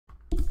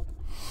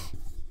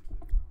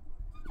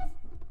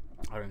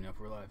I don't even know if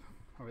we're live.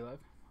 Are we live?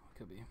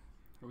 Could be.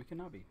 Or we could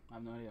not be. I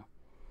have no idea.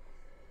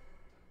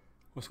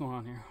 What's going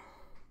on here?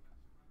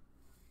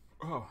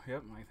 Oh,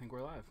 yep. I think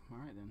we're live. All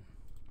right, then.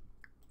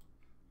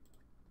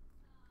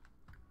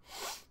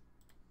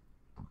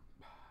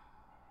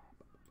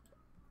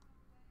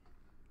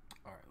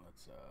 All right,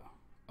 let's,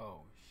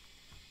 oh,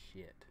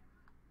 shit.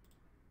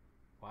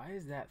 Why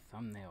is that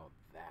thumbnail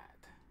that?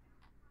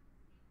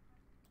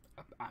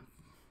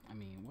 I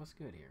mean, what's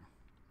good here?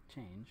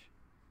 Change.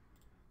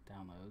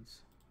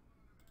 Downloads.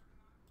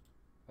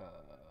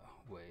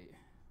 Wait.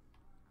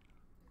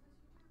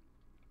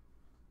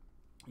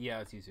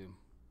 Yeah, it's YouTube.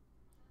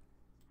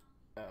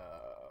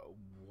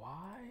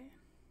 Why?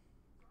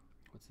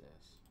 What's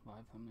this?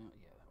 Live thumbnail?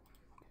 Yeah, that one.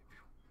 Okay.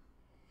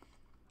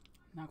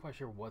 Not quite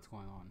sure what's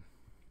going on.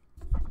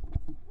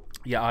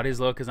 Yeah, audio's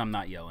low because I'm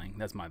not yelling.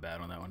 That's my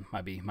bad on that one.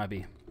 Might be.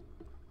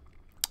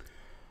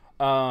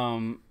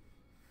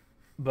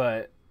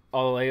 But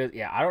all the Legos,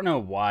 yeah, I don't know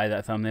why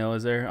that thumbnail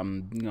is there.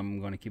 I'm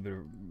going to keep it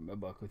a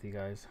buck with you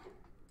guys.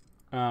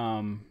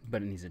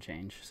 But it needs to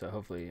change. So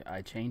hopefully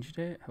I changed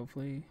it.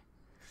 Hopefully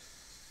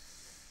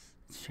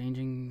it's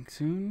changing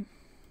soon.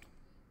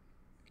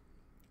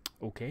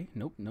 Okay.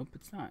 Nope,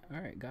 it's not. All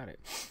right, got it.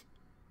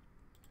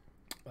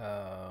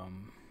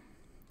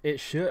 It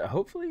should.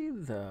 Hopefully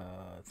the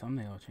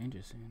thumbnail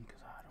changes soon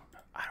because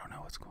I don't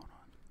know what's going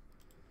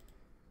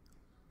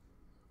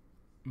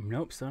on.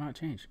 Nope, still not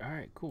changed. All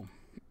right, cool.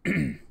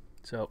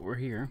 So we're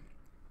here.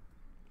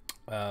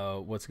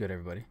 What's good,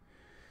 everybody?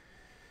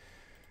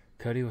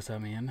 Cody, what's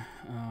up, man?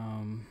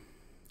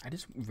 I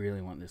just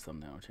really want this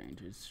thumbnail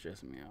change. It's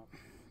stressing me out.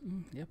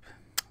 Yep.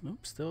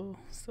 Nope. Still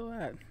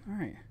that. All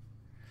right.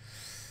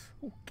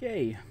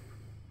 Okay.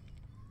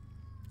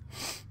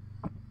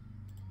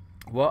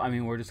 Well, I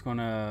mean, we're just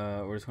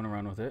gonna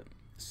run with it.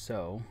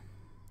 So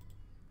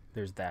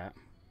there's that.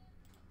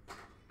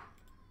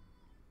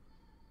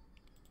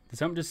 Did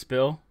something just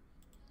spill?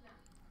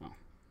 No.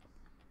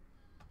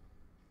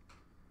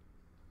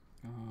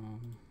 Oh.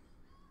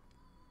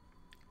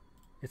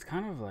 It's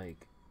kind of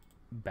like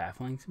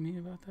baffling to me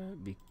about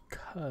that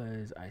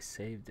because I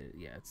saved it.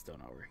 Yeah, it's still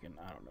not working.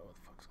 I don't know what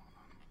the fuck's going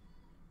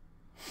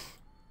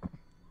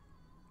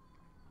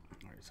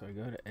on. Alright, so I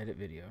go to edit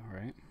video,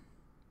 right?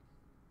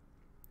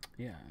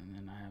 Yeah, and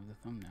then I have the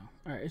thumbnail.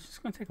 Alright, it's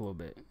just gonna take a little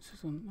bit.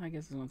 I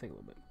guess it's gonna take a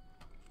little bit.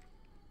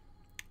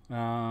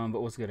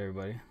 But what's good,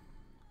 everybody?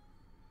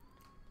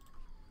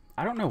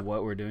 I don't know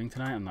what we're doing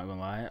tonight, I'm not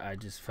gonna lie. I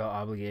just felt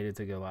obligated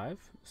to go live.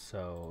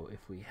 So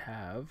if we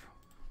have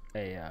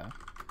a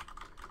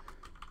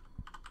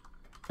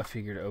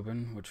figure to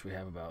open, which we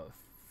have about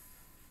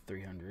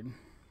 300.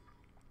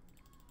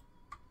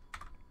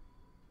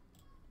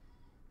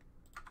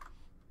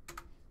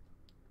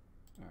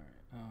 All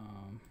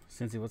right,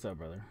 Cincy, what's up,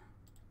 brother?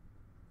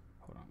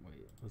 Hold on,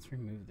 wait. Let's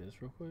remove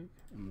this real quick,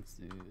 and let's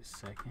do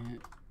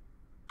second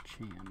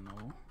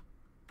channel.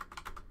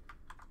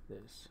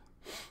 This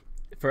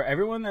for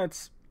everyone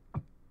that's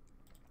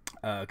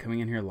coming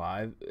in here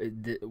live.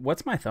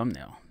 What's my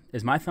thumbnail?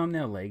 Is my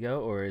thumbnail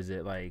Lego or is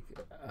it like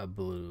a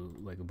blue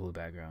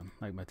background,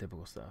 like my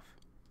typical stuff?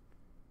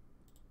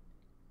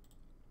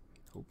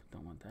 Nope,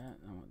 don't want that.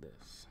 I want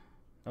this.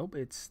 Nope,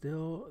 it's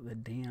still the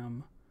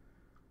damn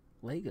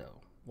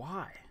Lego.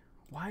 Why?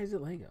 Why is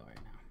it Lego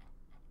right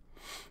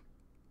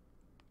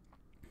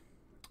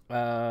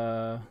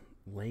now?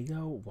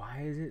 Lego?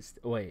 Why is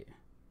it? Wait.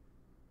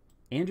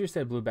 Andrew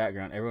said blue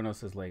background. Everyone else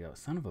says Lego.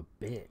 Son of a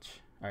bitch.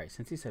 All right,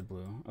 since he said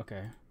blue,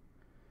 okay.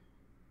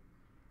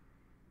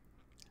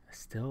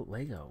 Still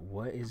Lego.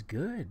 What is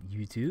good,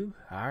 YouTube?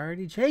 I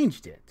already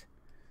changed it.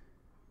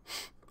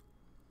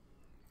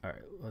 All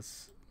right,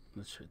 let's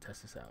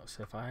test this out.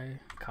 So if I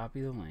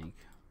copy the link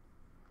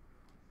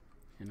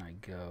and I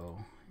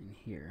go in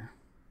here,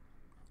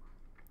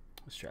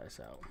 let's try this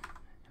out.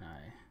 And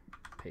I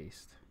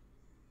paste.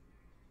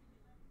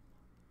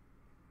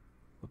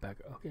 Blue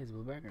background. Okay, it's a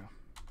blue background.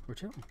 We're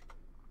chilling.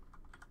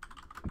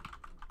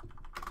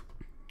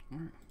 All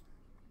right,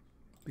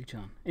 big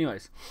chillin'.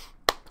 Anyways,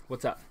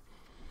 what's up?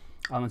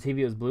 On the TV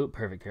it was blue.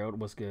 Perfect, Harold.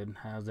 What's good?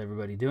 How's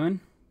everybody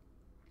doing?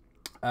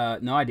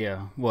 No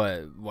idea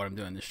what I'm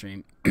doing this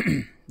stream.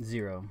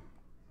 Zero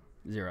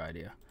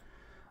idea.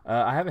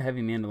 I have a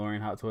heavy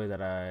Mandalorian hot toy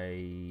that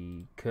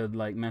I could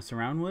like mess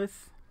around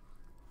with.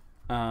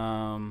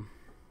 I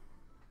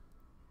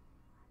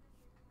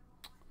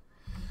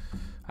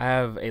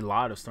have a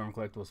lot of Storm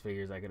Collectibles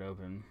figures I could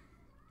open.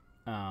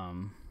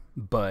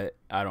 But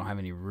I don't have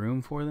any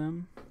room for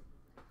them.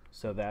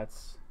 So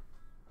that's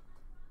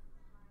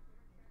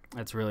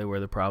really where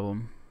the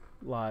problem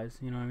lies,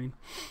 you know what I mean?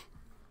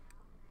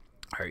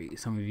 All right,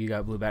 some of you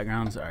got blue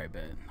backgrounds. All right,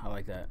 bet. I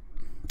like that.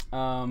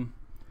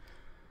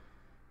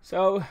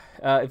 So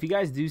if you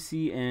guys do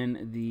see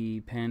in the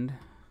pinned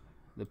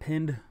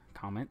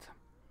comment,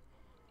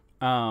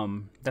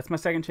 that's my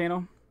second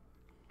channel.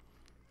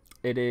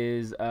 It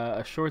is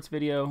a shorts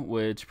video,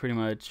 which pretty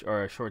much,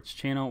 or a shorts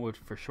channel, which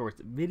for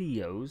shorts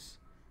videos,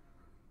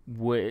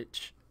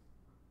 which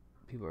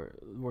people are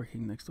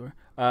working next door.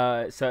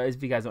 So as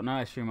if you guys don't know,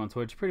 I stream on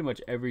Twitch pretty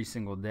much every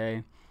single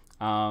day.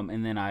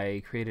 And then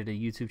I created a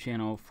YouTube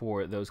channel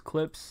for those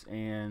clips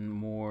and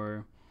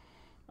more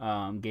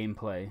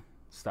gameplay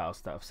style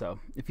stuff. So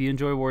if you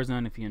enjoy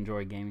Warzone, if you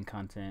enjoy gaming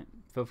content,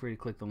 feel free to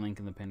click the link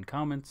in the pinned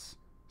comments.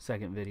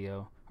 Second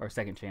video or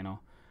second channel.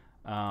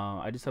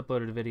 I just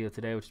uploaded a video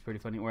today, which is pretty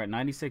funny. We're at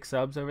 96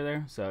 subs over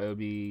there, so it would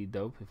be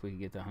dope if we could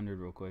get to 100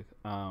 real quick.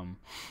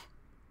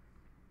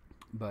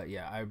 But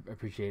yeah, I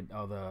appreciate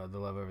all the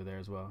love over there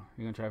as well.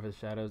 You're gonna try for the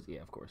shadows?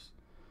 Yeah, of course.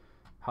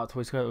 Hot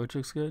Toy Scarlet Witch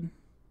looks good.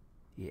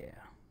 Yeah.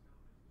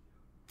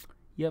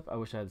 Yep, I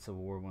wish I had the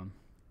Civil War one.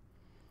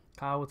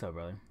 Kyle, what's up,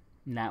 brother?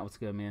 Nat, what's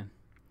good, man?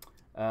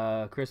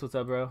 Chris, what's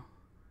up, bro?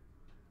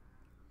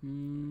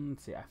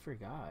 Let's see, I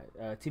forgot.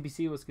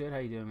 TBC, what's good? How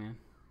you doing, man?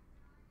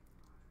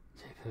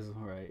 Jay Pizzle,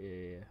 right?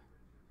 Yeah.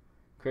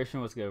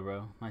 Christian, what's good,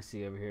 bro? Nice to see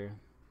you over here.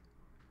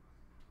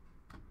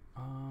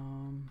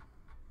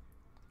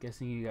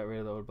 Guessing you got rid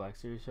of the old Black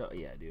Series show?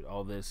 Yeah, dude.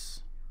 All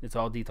this, it's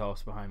all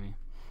detox behind me.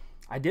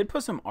 I did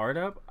put some art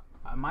up.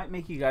 I might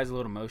make you guys a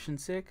little motion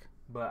sick,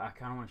 but I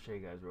kind of want to show you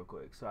guys real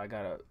quick. So I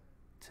gotta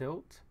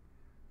tilt,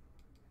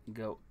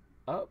 go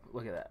up.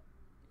 Look at that.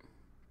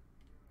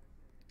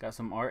 Got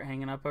some art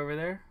hanging up over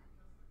there.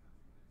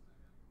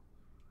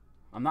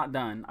 I'm not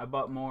done. I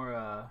bought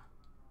more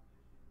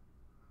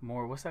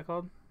what's that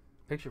called?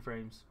 Picture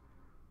frames.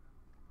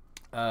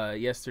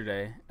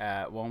 Yesterday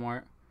at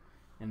Walmart.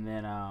 And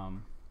then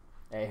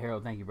hey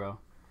Harold, thank you, bro.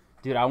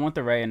 Dude, I want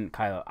the Ray and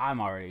Kylo. I'm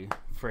already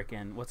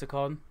freaking, what's it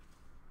called?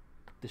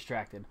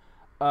 Distracted.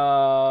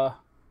 What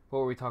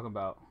were we talking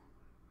about?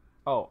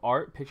 Oh,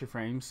 art, picture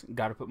frames.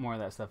 Got to put more of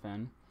that stuff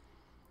in.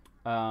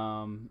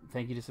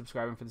 Thank you to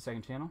subscribing for the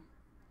second channel.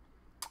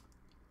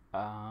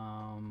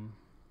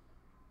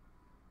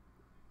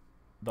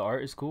 The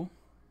art is cool.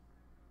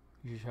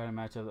 You should try to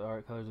match up the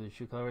art colors with the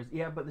shoe colors.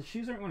 Yeah, but the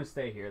shoes aren't going to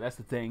stay here. That's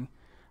the thing.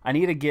 I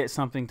need to get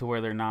something to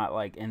where they're not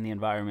like in the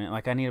environment.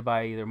 Like I need to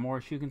buy either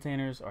more shoe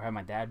containers or have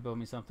my dad build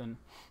me something.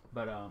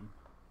 But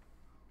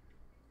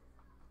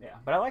yeah.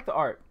 But I like the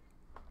art.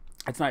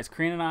 It's nice.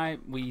 Karina and I,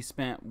 we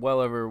spent well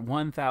over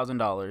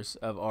 $1,000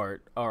 of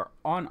art or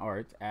on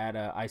art at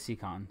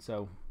ICCon.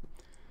 So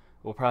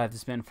we'll probably have to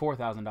spend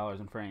 $4,000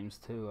 in frames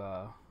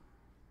to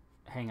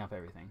hang up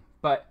everything.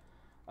 But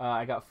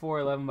I got 4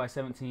 11 by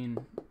 17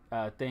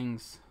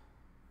 things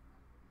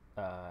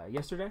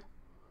yesterday,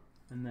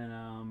 and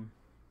then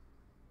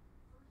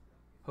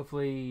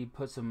hopefully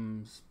put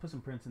some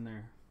prints in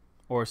there,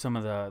 or some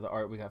of the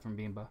art we got from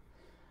Beamba.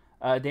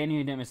 Daniel,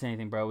 you didn't miss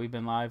anything, bro. We've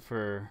been live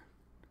for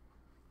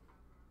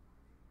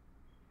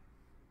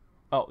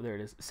there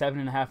it is,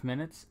 7.5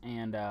 minutes,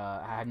 and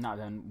I have not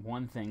done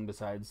one thing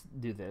besides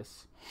do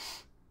this.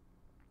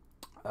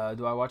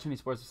 Do I watch any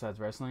sports besides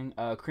wrestling?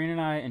 Karina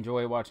and I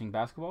enjoy watching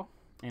basketball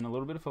and a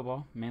little bit of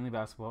football, mainly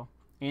basketball,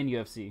 and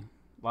UFC.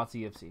 Lots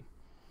of UFC.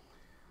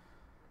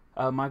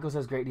 Michaels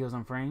has great deals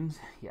on frames.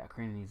 Yeah,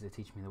 Karina needs to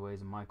teach me the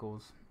ways of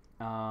Michaels.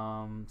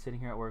 Sitting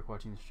here at work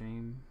watching the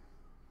stream.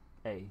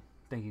 Hey,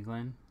 thank you,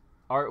 Glenn.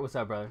 Art, what's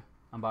up, brother?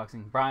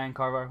 Unboxing. Brian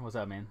Carver, what's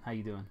up, man? How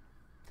you doing?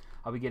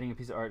 I'll be getting a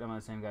piece of art. I'm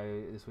the same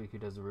guy this week who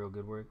does the real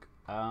good work.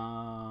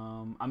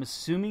 I'm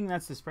assuming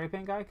that's the spray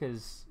paint guy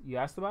because you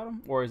asked about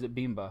him, or is it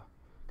Beamba?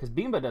 Because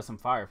Beamba does some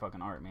fire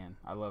fucking art, man.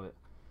 I love it.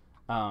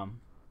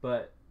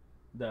 But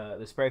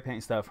the spray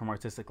paint stuff from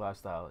Artistic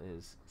Lifestyle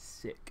is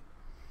sick.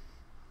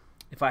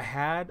 If I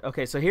had...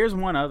 Okay, so here's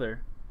one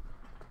other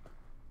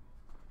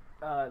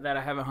that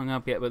I haven't hung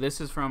up yet, but this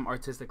is from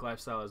Artistic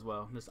Lifestyle as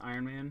well. This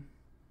Iron Man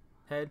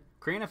head.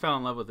 Karina fell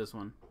in love with this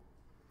one.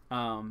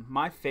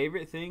 My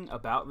favorite thing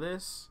about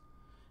this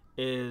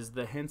is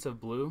the hints of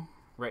blue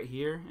right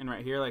here and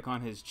right here, like on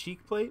his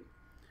cheek plate.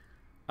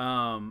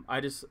 I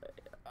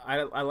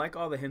like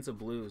all the hints of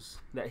blues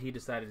that he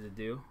decided to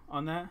do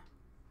on that.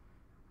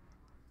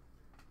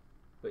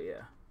 But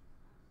yeah,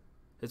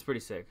 it's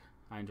pretty sick.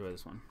 I enjoy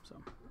this one, so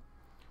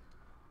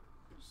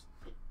just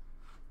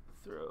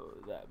throw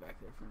that back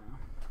there for now.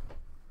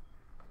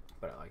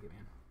 But I like it,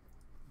 man.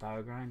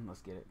 Diogrind, let's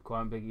get it. Cool,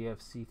 I'm a big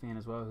UFC fan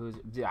as well.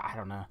 I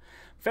don't know.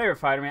 Favorite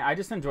fighter, man. I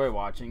just enjoy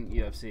watching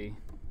UFC.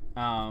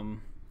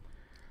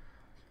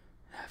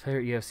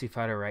 Favorite UFC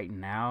fighter right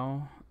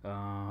now.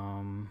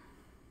 I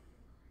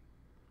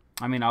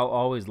mean, I'll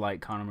always like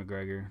Conor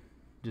McGregor,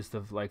 just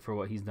for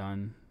what he's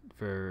done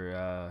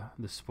for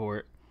the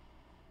sport.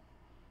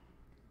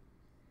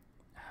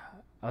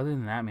 Other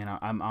than that, man,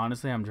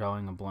 I'm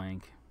drawing a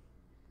blank.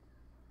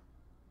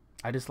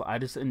 I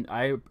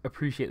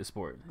appreciate the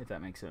sport, if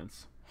that makes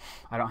sense.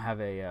 I don't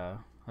have a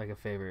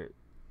favorite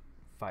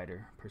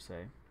fighter per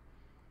se.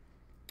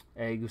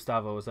 Hey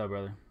Gustavo, what's up,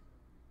 brother?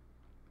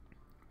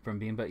 From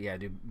Beamba, yeah,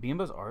 dude,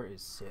 Beamba's art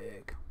is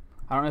sick.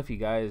 I don't know if you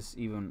guys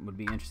even would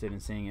be interested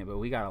in seeing it, but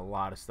we got a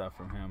lot of stuff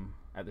from him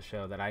at the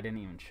show that I didn't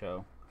even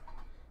show,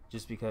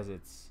 just because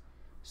it's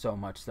so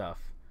much stuff.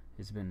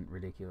 It's been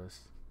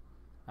ridiculous.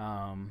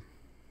 Hold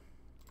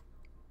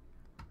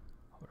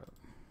up.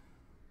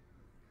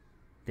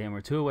 Damn,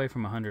 we're 2 away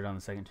from 100 on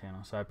the second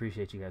channel, so I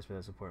appreciate you guys for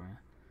that support, man.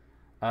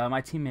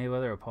 My team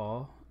Mayweather or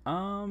Paul?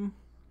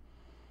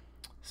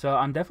 So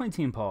I'm definitely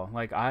team Paul.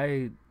 Like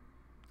I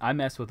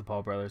mess with the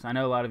Paul brothers. I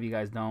know a lot of you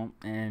guys don't,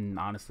 and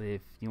honestly,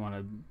 if you want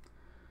to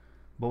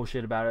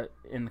bullshit about it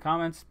in the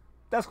comments,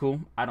 that's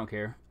cool. I don't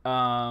care.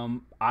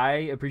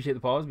 I appreciate the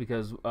Pauls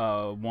because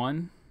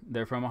one,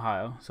 they're from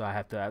Ohio, so I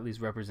have to at least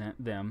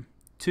represent them.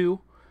 Two,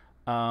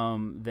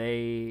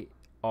 they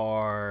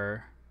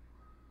are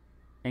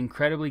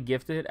incredibly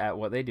gifted at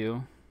what they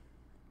do.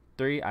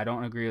 Three, I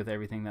don't agree with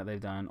everything that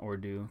they've done or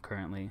do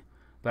currently,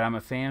 but I'm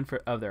a fan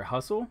of their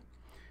hustle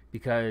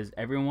because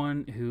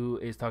everyone who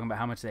is talking about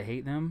how much they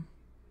hate them,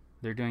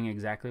 they're doing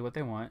exactly what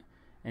they want.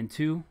 And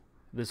two,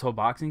 this whole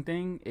boxing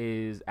thing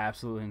is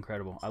absolutely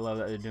incredible. I love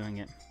that they're doing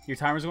it. Your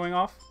timer's going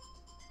off?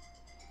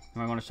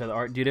 Am I going to show the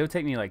art? Dude, it would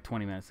take me like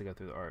 20 minutes to go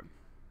through the art.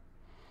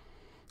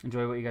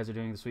 Enjoy what you guys are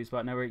doing in the Sweet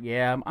Spot Network.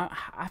 Yeah,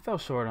 I fell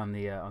short on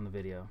the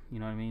video. You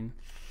know what I mean?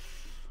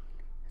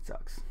 It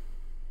sucks.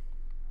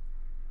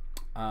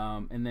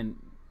 And then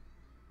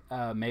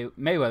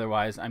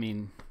Mayweather-wise, I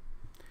mean,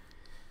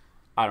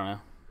 I don't know.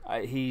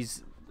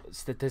 He's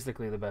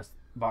statistically the best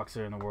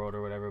boxer in the world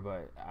or whatever,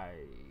 but I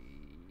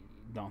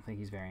don't think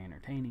he's very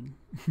entertaining.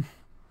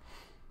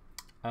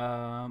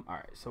 All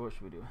right, so what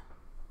should we do?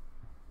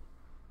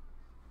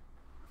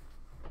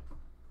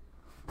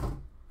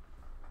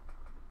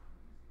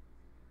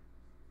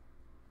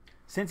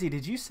 Cincy,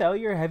 did you sell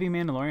your Heavy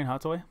Mandalorian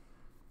hot toy?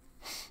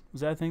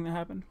 Was that a thing that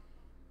happened?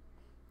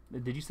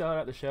 Did you sell it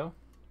at the show?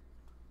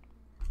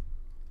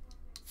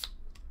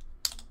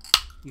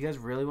 You guys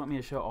really want me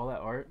to show all that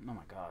art? Oh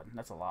my god,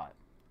 that's a lot.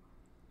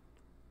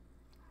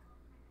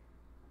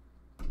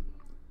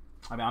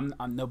 I mean,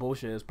 I'm no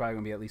bullshit. It's probably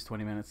gonna be at least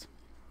 20 minutes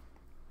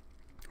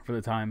for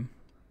the time.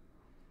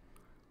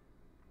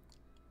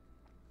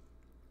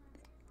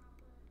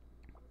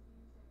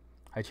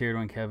 I cheered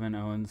when Kevin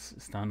Owens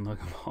stunned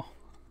Logan Paul.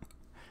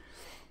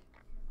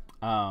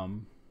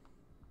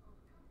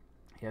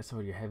 Yeah,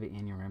 so your heavy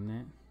and your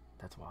remnant.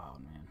 That's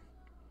wild, man.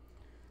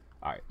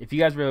 All right, if you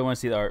guys really want to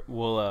see the art,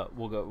 we'll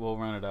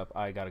run it up.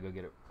 I gotta go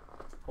get it.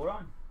 Hold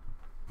on.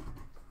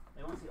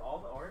 They want to see all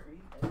the art?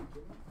 Are you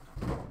kidding me?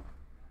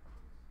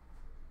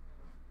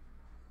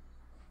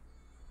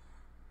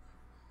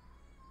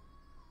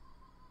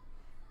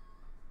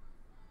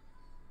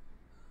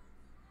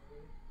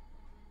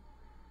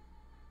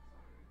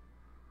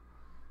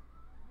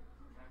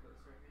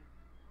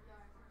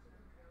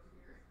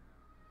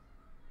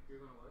 You're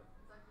gonna what?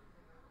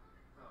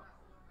 Oh.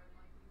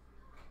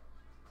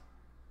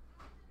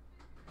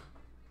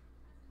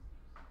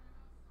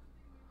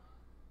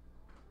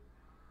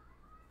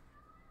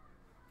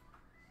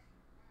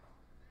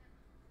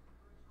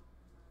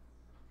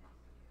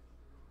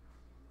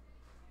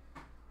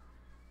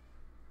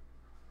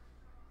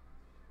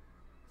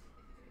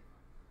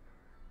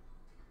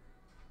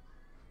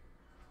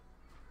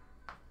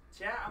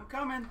 Chat, I'm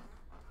coming.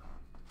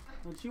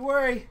 Don't you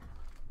worry.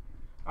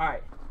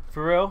 Alright,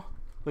 for real,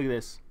 look at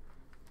this.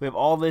 We have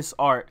all this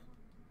art,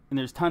 and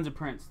there's tons of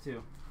prints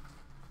too.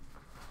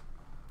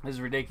 This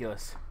is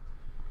ridiculous.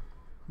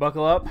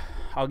 Buckle up.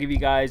 I'll give you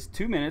guys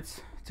 2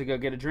 minutes to go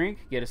get a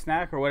drink, get a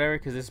snack, or whatever,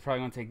 because this is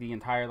probably going to take the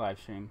entire live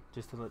stream,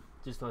 just to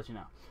let you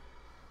know.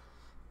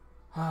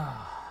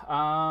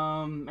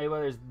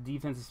 Mayweather's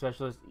defensive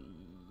specialist.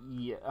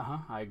 Yeah,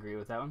 I agree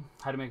with that one.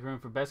 How to make room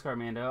for Beskar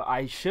Mando.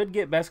 I should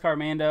get Beskar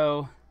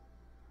Mando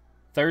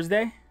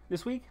Thursday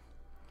this week.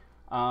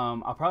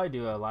 I'll probably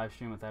do a live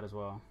stream with that as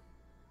well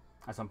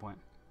at some point.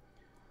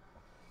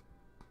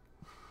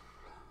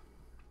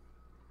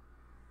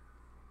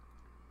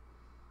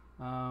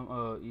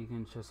 Oh, you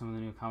can show some of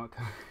the new comic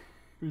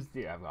covers.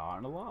 Yeah, I've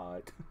gotten a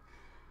lot.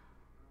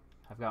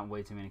 I've gotten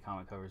way too many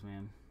comic covers,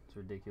 man. It's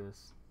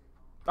ridiculous.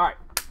 All right,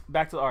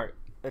 back to the art.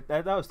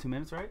 That was 2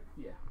 minutes, right?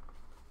 Yeah.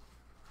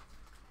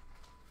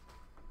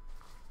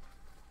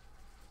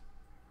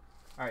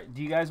 All right,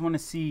 do you guys want to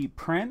see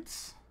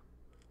prints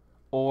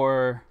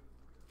or...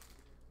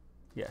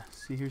 Yeah,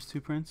 see, here's 2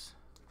 prints.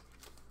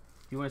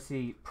 You want to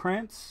see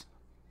prints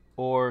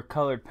or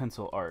colored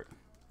pencil art?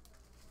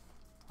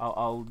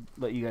 I'll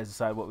let you guys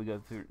decide what we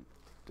go through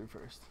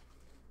first.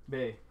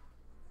 Bae,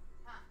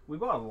 we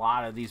bought a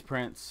lot of these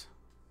prints.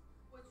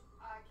 Which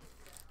I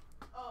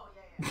can... Oh,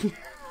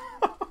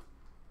 yeah.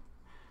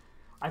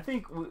 I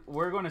think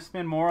we're going to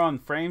spend more on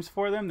frames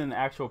for them than the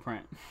actual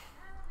print.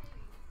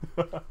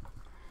 Maybe.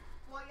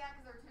 Well, yeah,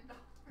 because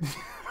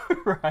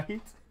they're $10.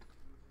 Right?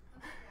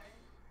 Okay.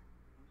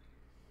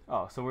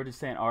 Oh, so we're just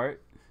saying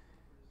art?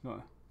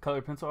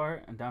 Colored pencil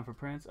art and down for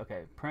prints?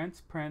 Okay,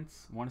 prints.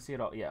 Want to see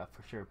it all? Yeah,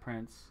 for sure,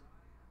 prints.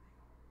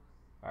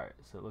 Alright,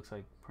 so it looks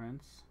like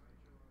prints.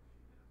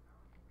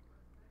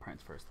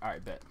 Prints first.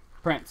 Alright, bet.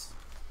 Prints.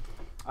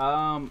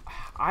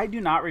 I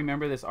do not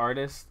remember this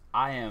artist.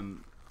 I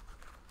am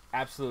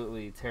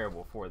absolutely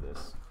terrible for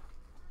this.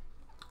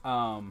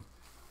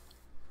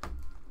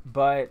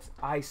 But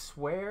I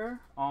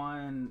swear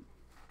on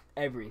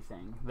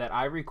everything that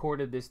I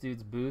recorded this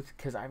dude's booth,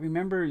 because I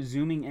remember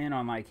zooming in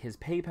on like his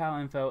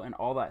PayPal info and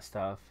all that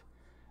stuff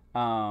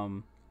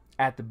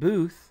at the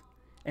booth,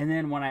 And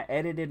then when I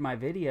edited my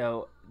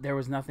video, there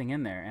was nothing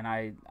in there, and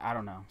I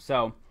don't know.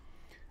 So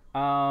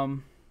I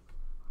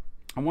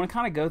want to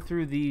kind of go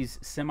through these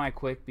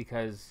semi-quick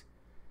because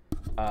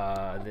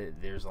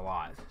there's a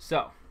lot.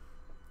 So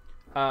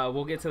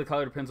we'll get to the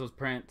colored pencils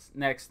prints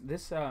next.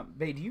 This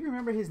babe, do you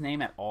remember his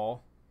name at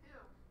all? Who?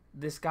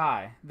 This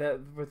guy that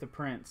with the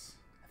prints.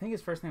 I think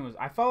his first name was.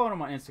 I followed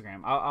him on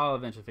Instagram. I'll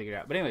eventually figure it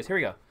out. But anyways, here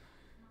we go.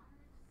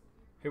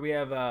 Here we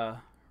have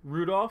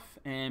Rudolph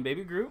and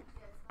Baby Groot.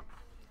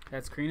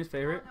 That's Karina's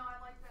favorite. Oh, no,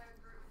 I like the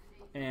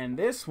Groot. And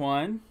this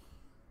one,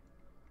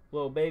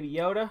 little Baby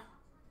Yoda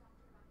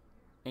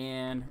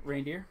and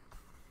reindeer,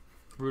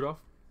 Rudolph.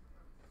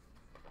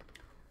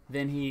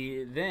 Then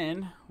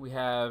we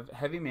have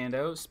Heavy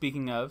Mando.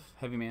 Speaking of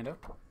Heavy Mando,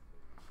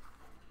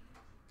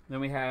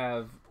 then we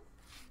have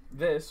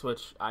this,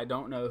 which I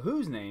don't know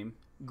whose name,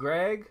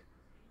 Greg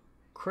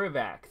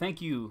Krivak.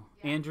 Thank you,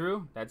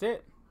 Andrew. That's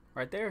it,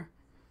 right there.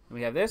 And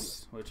we have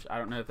this, which I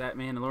don't know if that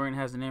Mandalorian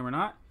has the name or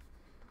not.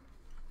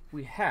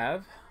 We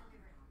have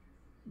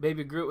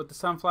Baby Groot with the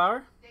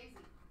sunflower.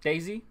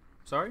 Daisy,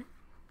 sorry.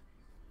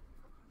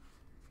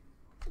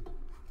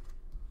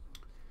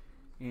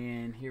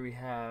 And here we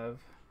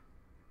have...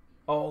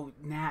 Oh,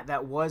 Nat,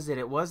 that was it.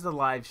 It was the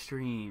live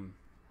stream.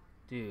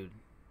 Dude.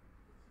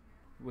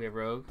 We have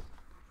Rogue.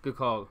 Good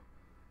call.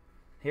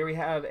 Here we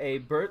have a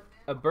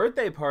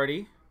birthday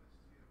party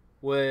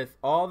with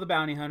all the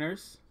bounty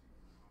hunters,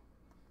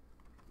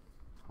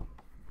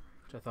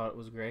 which I thought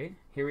was great.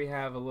 Here we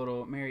have a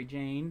little Mary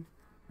Jane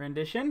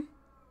rendition.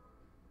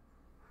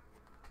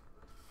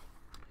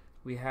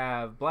 We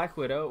have Black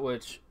Widow,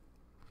 which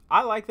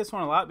I like this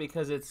one a lot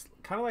because it's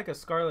kind of like a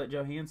Scarlett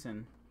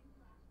Johansson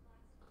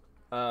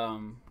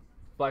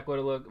Black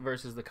Widow look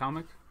versus the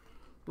comic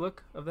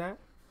look of that.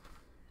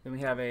 Then we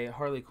have a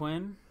Harley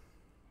Quinn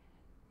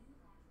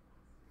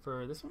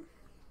for this one.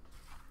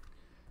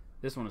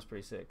 This one is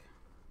pretty sick.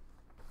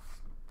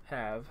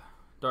 Have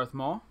Darth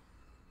Maul,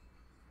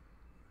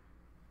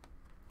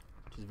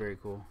 which is very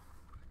cool.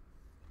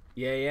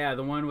 Yeah,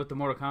 the one with the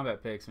Mortal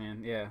Kombat pics,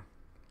 man. Yeah.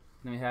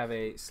 Then we have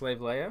a Slave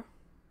Leia,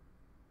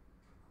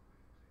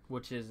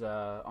 which is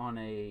on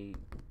a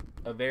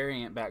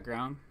variant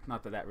background.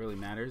 Not that that really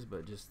matters,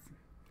 but just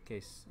in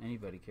case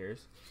anybody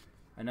cares.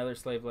 Another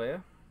Slave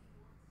Leia.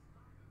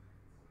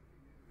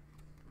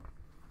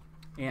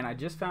 And I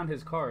just found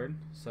his card,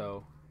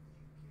 so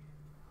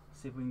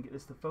see if we can get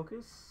this to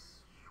focus.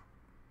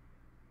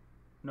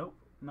 Nope,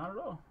 not at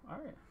all. All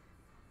right.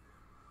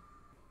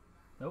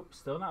 Nope,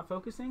 still not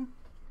focusing.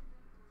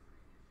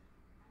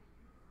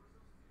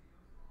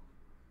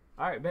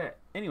 All right, bet.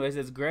 Anyways,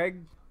 it's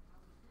Greg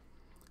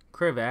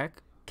Krivak,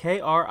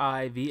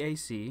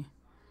 Krivac.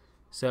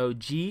 So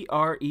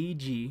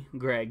Greg,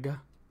 Greg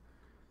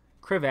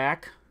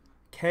Krivak,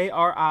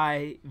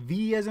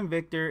 Kriv as in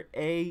Victor,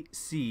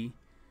 AC.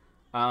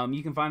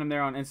 You can find him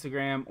there on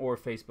Instagram or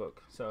Facebook.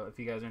 So if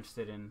you guys are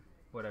interested in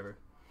whatever.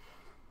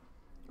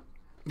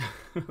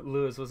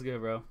 Lewis, what's good,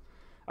 bro?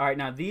 All right,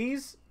 now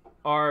these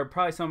are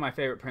probably some of my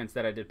favorite prints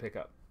that I did pick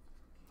up.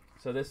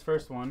 So this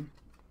first one,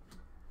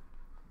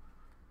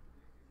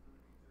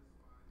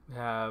 we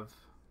have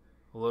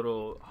a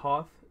little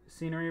Hoth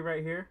scenery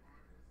right here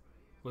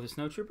with a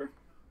snowtrooper.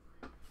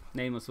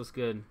 Nameless, what's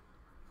good?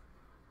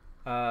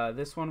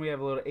 This one we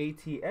have a little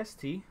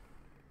ATST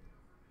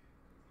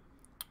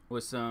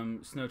with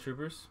some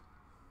snowtroopers.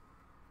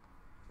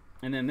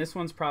 And then this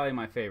one's probably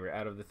my favorite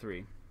out of the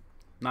three.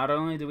 Not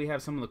only do we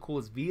have some of the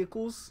coolest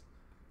vehicles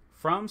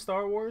from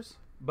Star Wars,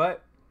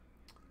 but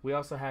we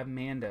also have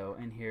Mando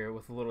in here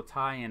with a little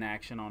tie-in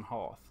action on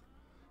Hoth.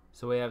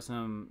 So we have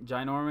some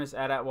ginormous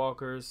AT-AT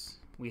walkers.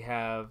 We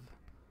have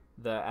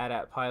the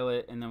AT-AT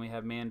pilot, and then we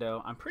have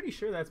Mando. I'm pretty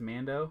sure that's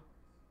Mando.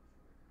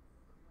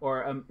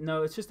 Or,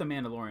 no, it's just a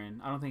Mandalorian.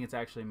 I don't think it's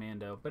actually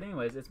Mando. But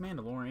anyways, it's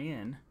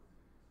Mandalorian.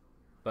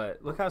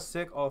 But look how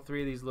sick all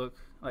three of these look,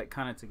 like,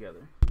 kind of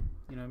together.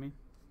 You know what I mean?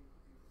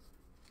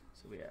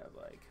 So we have,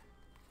 like,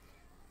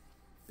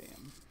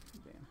 bam,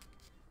 bam.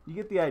 You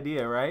get the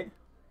idea, right?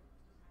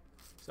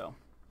 So,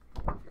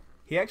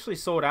 he actually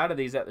sold out of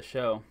these at the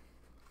show,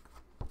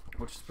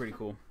 which is pretty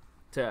cool,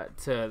 to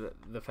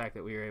the fact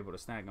that we were able to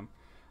snag them.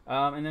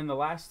 And then the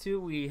last two,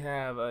 we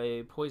have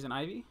a Poison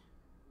Ivy,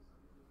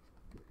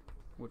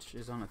 which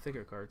is on a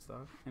thicker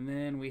cardstock. And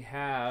then we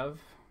have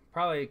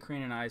probably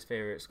Karina and I's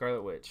favorite,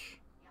 Scarlet Witch.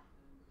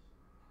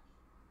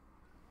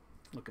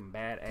 Looking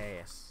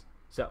badass.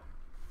 So,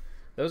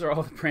 those are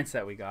all the prints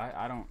that we got.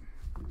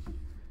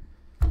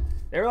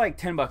 They were like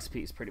 $10 a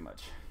piece, pretty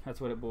much.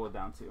 That's what it boiled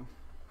down to.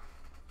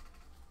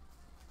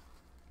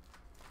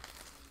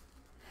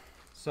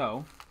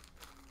 So,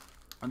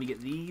 let me get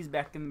these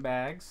back in the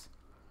bags,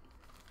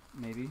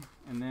 maybe,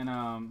 and then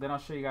I'll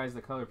show you guys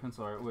the color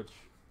pencil art, which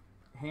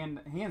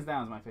hands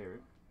down is my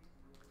favorite,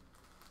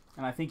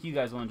 and I think you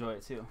guys will enjoy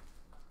it too.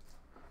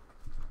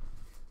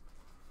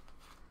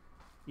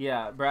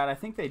 Yeah, Brad, I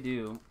think they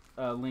do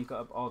link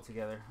up all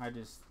together. I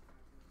just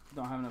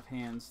don't have enough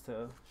hands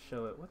to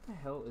show it. What the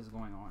hell is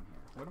going on here?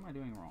 What am I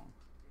doing wrong?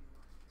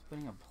 It's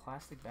putting a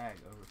plastic bag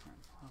over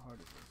prints. How hard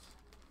is this?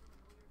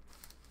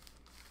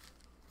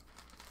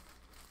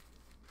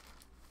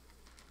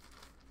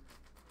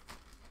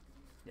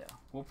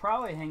 We'll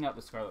probably hang up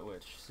the Scarlet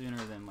Witch sooner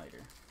than later.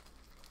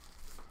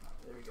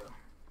 There we go.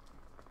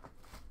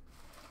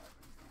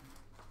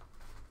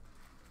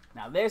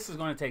 Now this is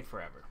going to take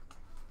forever.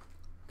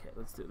 Okay,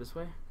 let's do it this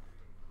way.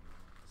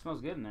 It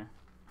smells good in there.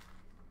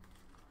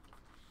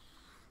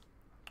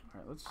 All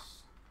right, let's...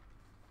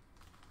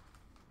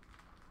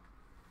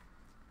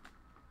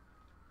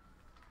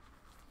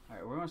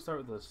 Alright, we're going to start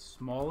with the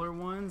smaller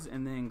ones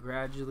and then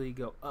gradually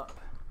go up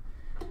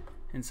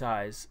in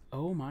size.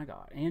 Oh my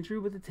god. Andrew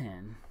with the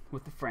 10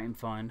 with the frame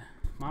fund.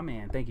 My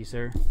man, thank you,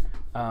 sir.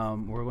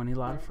 We're going to need a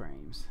lot of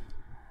frames.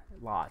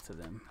 Lots of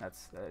them. That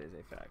is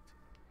a fact.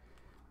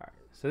 Alright,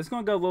 so this is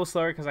going to go a little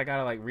slower because I got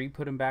to like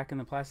re-put them back in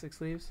the plastic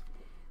sleeves.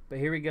 But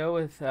here we go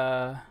with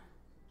a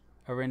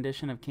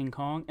rendition of King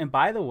Kong. And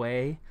by the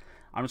way,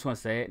 I'm just going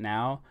to say it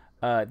now.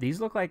 These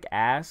look like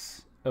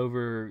ass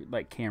over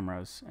like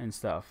cameras and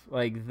stuff.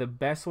 Like the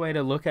best way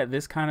to look at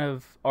this kind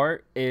of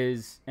art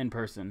is in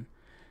person,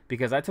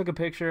 because I took a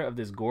picture of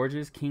this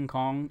gorgeous King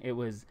Kong. It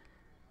was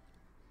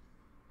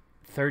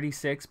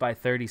 36 by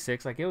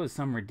 36. Like it was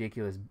some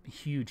ridiculous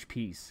huge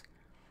piece.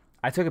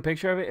 I took a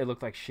picture of it. It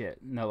looked like shit.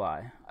 No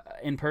lie.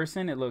 In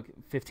person, it looked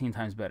 15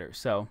 times better.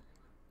 So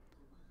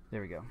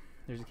there we go.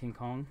 There's a King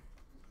Kong.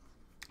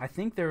 I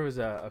think there was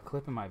a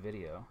clip in my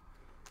video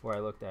where I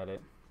looked at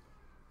it.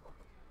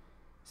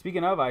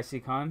 Speaking of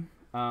ICCon,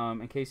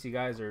 in case you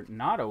guys are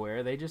not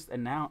aware, they just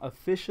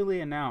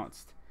officially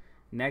announced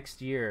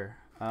next year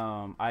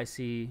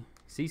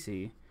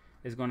ICCC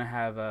is going to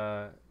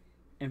have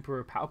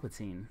Emperor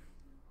Palpatine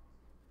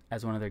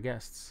as one of their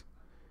guests.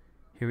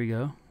 Here we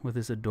go with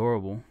this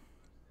adorable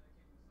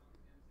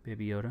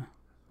Baby Yoda,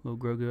 little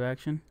Grogu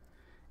action.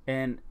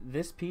 And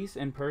this piece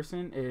in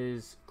person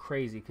is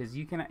crazy because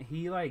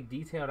he like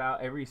detailed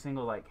out every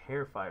single like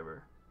hair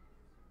fiber.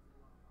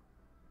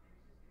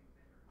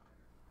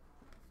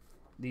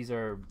 These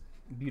are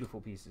beautiful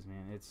pieces,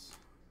 man. It's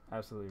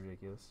absolutely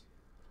ridiculous.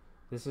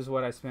 This is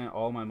what I spent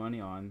all my money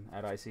on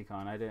at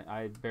ICCon.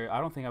 I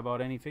don't think I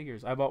bought any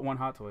figures. I bought one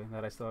hot toy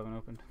that I still haven't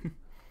opened.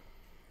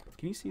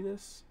 Can you see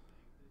this?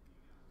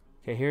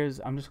 Okay,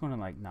 I'm just going to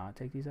like not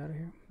take these out of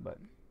here, but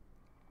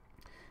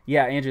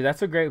yeah, Andrew,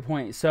 that's a great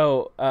point.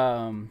 So,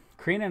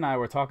 Karina and I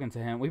were talking to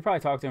him. We probably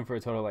talked to him for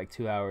a total of like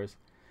 2 hours.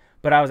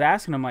 But I was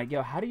asking him, like,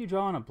 yo, how do you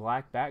draw on a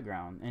black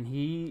background? And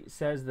he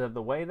says that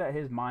the way that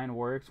his mind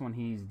works when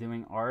he's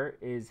doing art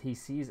is he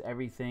sees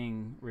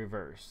everything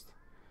reversed.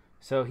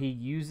 So he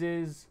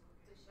uses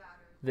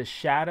the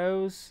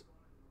shadows.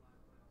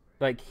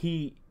 Like,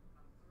 he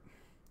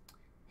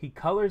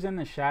colors in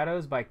the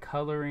shadows by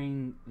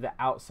coloring the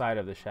outside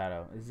of the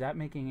shadow. Is that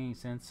making any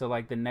sense? So,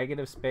 like, the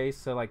negative space,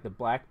 so, like, the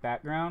black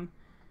background,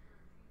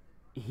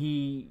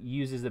 he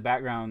uses the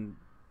background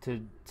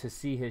to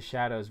see his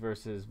shadows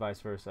versus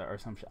vice versa or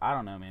some shit. I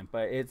don't know, man,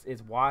 but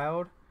it's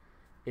wild.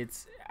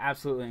 It's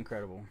absolutely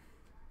incredible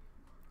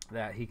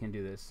that he can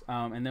do this.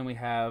 And then we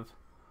have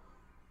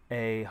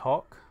a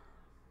Hawk.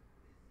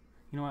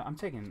 You know what? I'm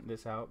taking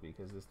this out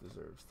because this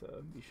deserves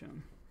to be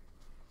shown.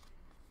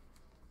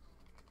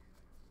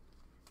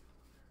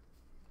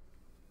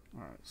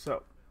 All right,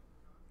 so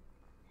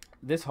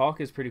this Hawk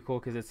is pretty cool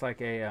because it's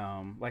like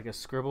a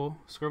scribble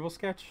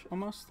sketch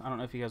almost. I don't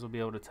know if you guys will be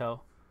able to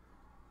tell.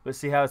 But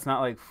see how it's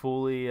not like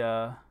fully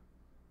colored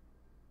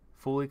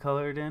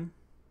in?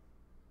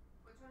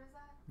 Which one is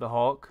that? The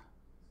Hulk.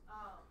 Oh.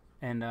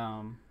 And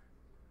kind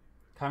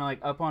of like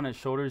up on his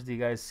shoulders, do you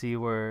guys see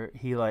where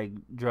he like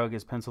drug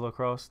his pencil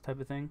across type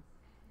of thing?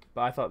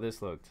 But I thought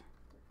this looked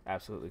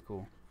absolutely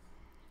cool.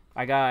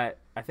 I got,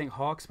 I think,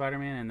 Hulk,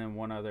 Spider-Man, and then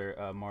one other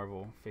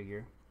Marvel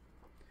figure.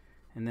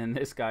 And then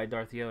this guy,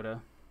 Darth Yoda.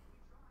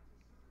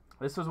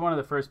 This was one of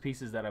the first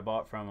pieces that I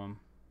bought from him.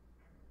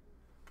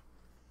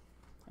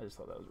 I just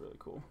thought that was really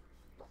cool.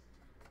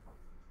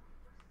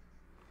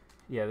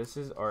 Yeah, this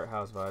is art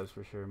house vibes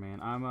for sure, man.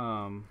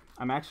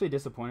 I'm actually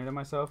disappointed in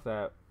myself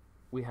that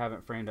we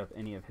haven't framed up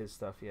any of his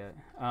stuff yet.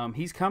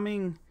 He's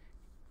coming.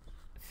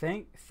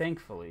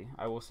 Thankfully,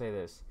 I will say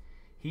this.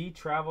 He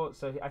traveled.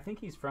 So I think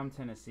he's from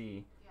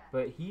Tennessee,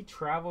 but he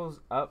travels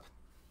up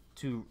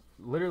to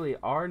literally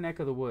our neck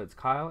of the woods.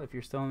 Kyle, if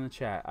you're still in the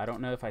chat, I don't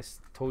know if I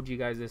told you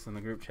guys this in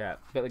the group chat,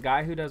 but the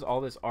guy who does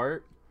all this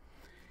art,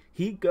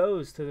 he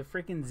goes to the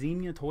freaking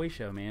Xenia toy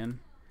show, man.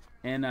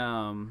 And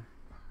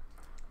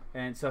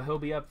so he'll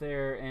be up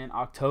there in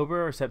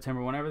October or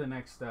September, whenever the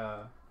next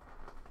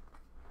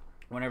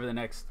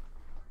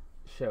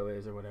show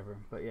is or whatever.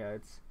 But yeah,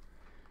 it's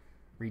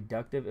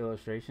reductive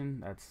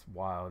illustration. That's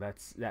wild.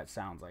 That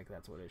sounds like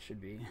that's what it should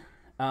be.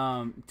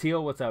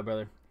 Teal, what's up,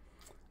 brother?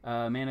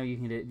 Mano, you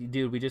can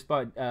dude. We just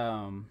bought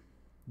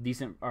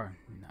decent. Or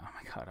no, oh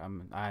my god,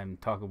 I'm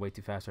talking way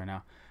too fast right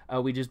now.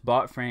 We just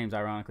bought frames,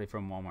 ironically,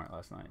 from Walmart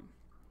last night.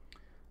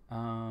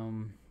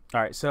 All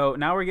right, so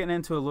now we're getting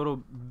into a little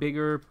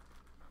bigger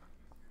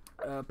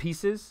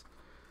pieces.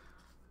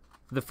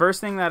 The first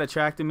thing that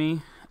attracted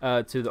me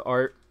to the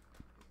art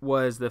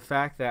was the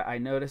fact that I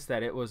noticed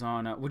that it was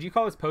on. Would you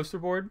call this poster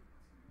board?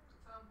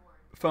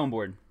 Foam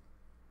board.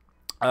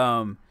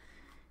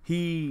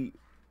 He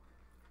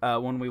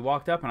when we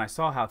walked up and I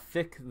saw how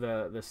thick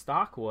the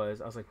stock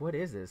was, I was like, what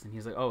is this? And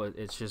he's like, oh,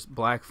 it's just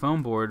black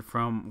foam board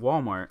from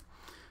Walmart.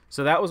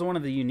 So that was one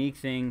of the unique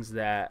things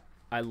that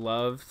I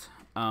loved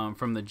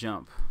from the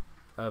jump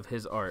of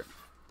his art.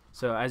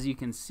 So as you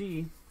can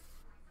see,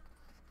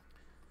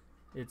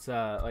 it's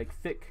like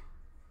thick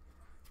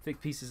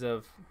pieces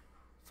of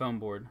foam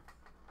board.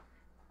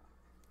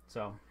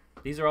 So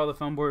these are all the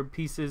foam board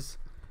pieces.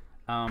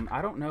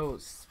 I don't know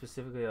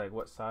specifically like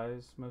what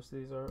size most of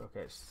these are.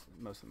 Okay,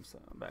 most of them sit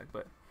on the back.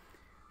 But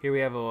here we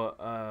have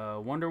a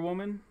Wonder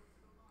Woman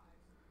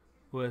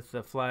with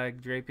the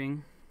flag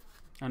draping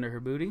under her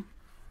booty.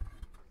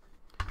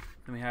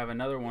 Then we have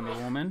another Wonder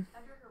Woman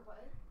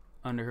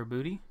under her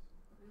booty.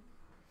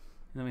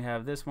 And then we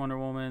have this Wonder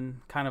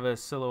Woman, kind of a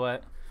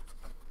silhouette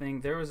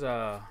thing. There was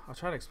I'll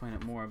try to explain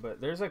it more, but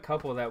there's a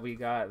couple that we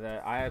got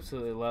that I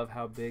absolutely love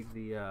how big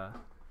the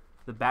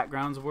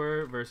backgrounds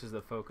were versus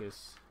the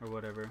focus or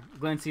whatever.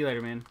 Glenn, see you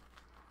later, man.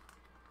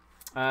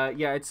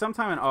 Yeah, it's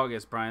sometime in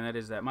August, Brian. That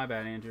is that. My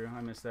bad, Andrew.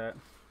 I missed that.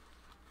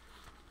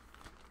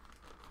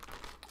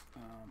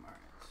 All right.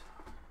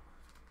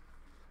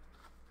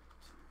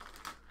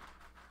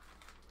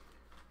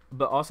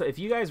 But also, if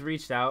you guys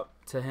reached out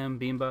to him,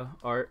 Bimba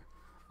Art,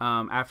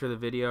 after the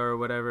video or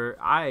whatever,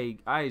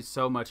 I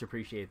so much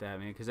appreciate that,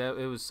 man, because it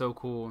was so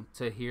cool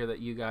to hear that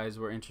you guys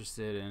were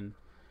interested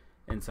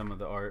in some of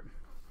the art.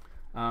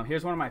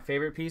 Here's one of my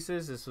favorite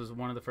pieces. This was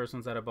one of the first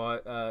ones that I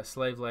bought,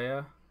 Slave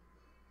Leia,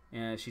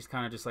 and she's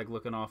kind of just like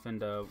looking off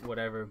into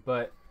whatever.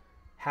 But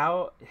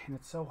how, and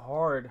it's so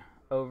hard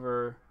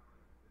over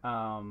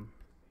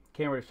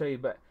camera to show you,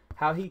 but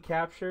how he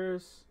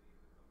captures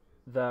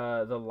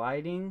the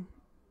lighting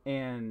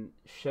and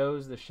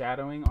shows the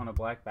shadowing on a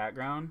black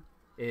background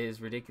is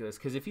ridiculous.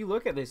 Because if you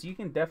look at this, you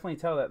can definitely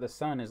tell that the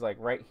sun is like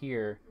right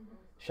here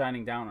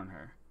shining down on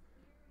her,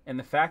 and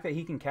the fact that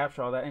he can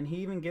capture all that, and he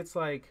even gets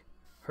like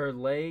her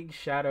leg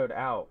shadowed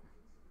out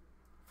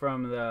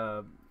from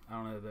the, I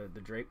don't know,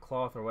 the drape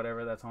cloth or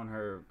whatever that's on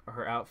her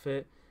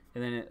outfit,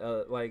 and then it,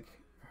 like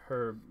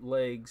her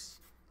legs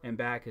and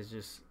back is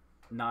just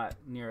not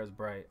near as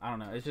bright. I don't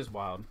know, it's just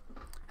wild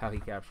how he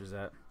captures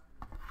that.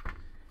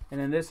 And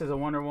then this is a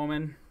Wonder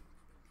Woman,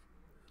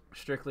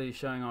 strictly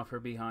showing off her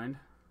behind.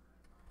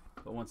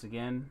 But once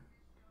again,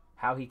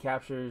 how he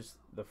captures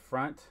the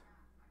front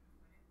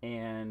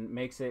and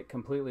makes it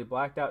completely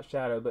blacked out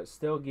shadow, but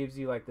still gives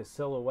you like the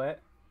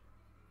silhouette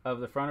of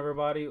the front of her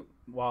body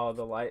while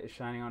the light is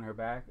shining on her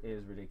back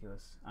is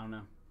ridiculous. I don't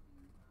know.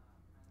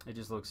 It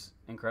just looks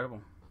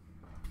incredible,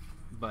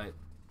 but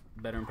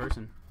better in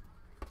person.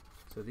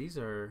 So these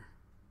are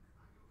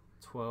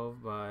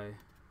 12 by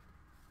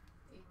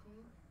 18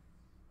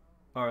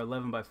 or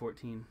 11 by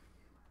 14.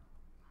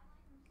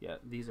 Yeah,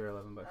 these are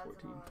 11 by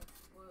 14.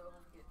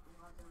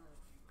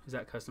 Is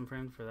that custom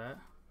framed for that?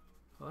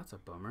 Oh, that's a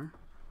bummer.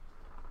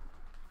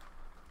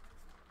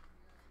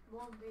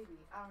 Well, maybe.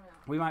 I don't know.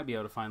 We might be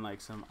able to find like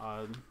some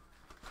odd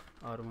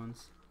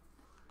ones.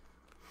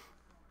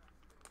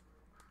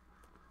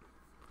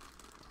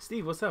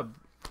 Steve, what's up?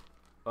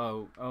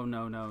 Oh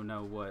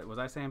no. What? Was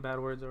I saying bad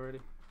words already?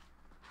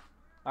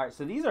 All right,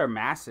 so these are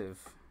massive.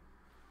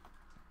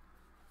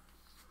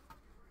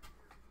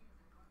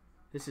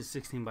 This is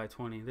 16 by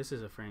 20. This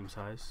is a frame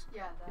size.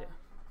 Yeah. Yeah.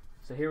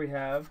 So here we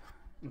have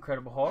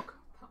Incredible Hulk.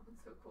 That one's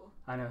so cool.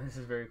 I know, this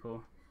is very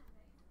cool.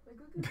 Like,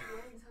 look at his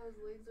legs. How his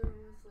legs are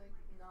almost like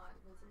not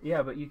visible.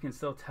 Yeah, but you can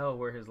still tell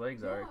where his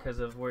legs are because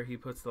of where he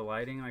puts the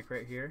lighting, like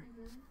right here.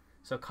 Mm-hmm.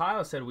 So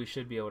Kyle said we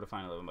should be able to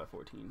find 11 by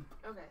 14.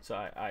 Okay. So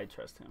I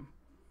trust him.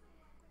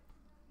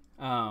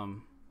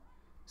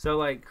 So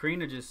like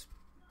Karina just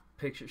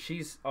picture,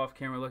 she's off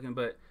camera looking,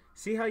 but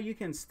see how you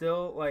can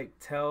still like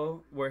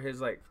tell where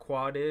his like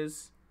quad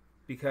is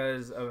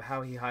because of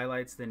how he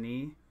highlights the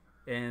knee,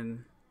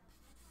 and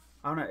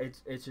I don't know,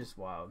 it's just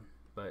wild,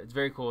 but it's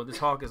very cool. This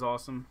Hulk is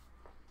awesome.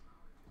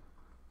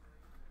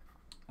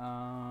 We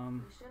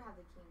should have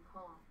the King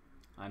Kong.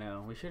 I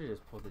know, we should have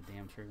just pulled the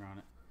damn trigger on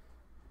it.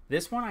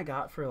 This one I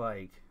got for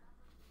like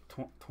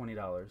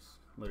 $20,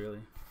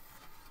 literally.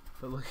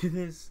 But look at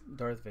this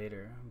Darth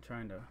Vader. I'm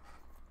trying to.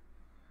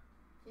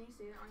 Can you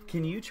see it on your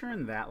Can you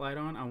turn that light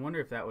on? I wonder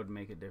if that would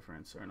make a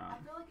difference or not.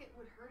 I feel like it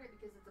would hurt it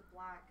because it's a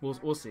black. We'll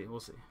see. We'll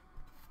see.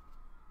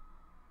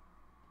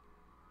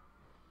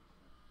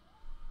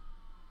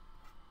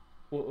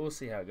 We'll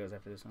see how it goes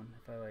after this one.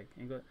 If I like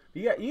Englewood.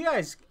 But you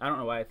guys, I don't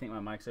know why I think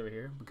my mic's over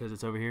here because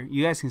it's over here.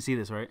 You guys can see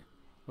this, right?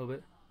 A little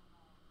bit.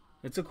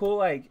 It's a cool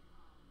like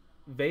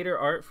Vader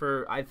art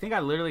for. I think I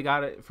literally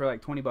got it for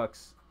like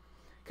 $20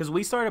 because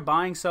we started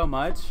buying so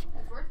much.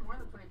 It's worth more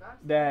than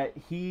 $20. That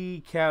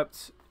he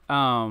kept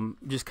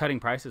just cutting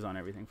prices on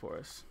everything for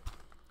us.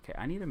 Okay,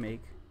 I need to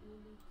make.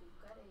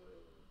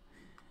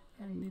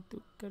 I need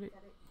to cut it.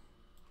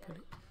 Cut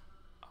it.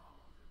 Oh.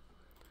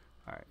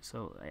 All right,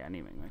 so yeah, I need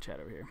to make my chat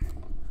over here.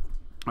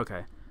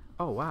 Okay.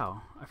 Oh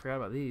wow, I forgot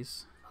about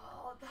these.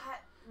 Oh,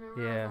 that.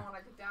 Remember Yeah. the one I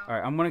picked out? All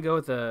right, I'm gonna go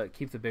with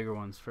keep the bigger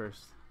ones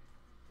first.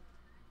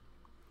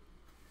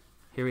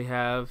 Here we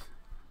have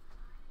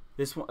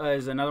This one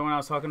is another one I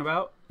was talking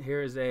about.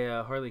 Here is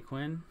a Harley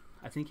Quinn.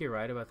 I think you're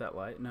right about that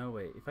light. No,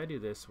 wait. If I do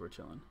this, we're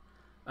chilling.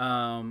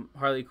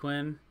 Harley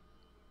Quinn.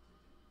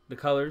 The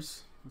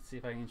colors. Let's see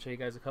if I can show you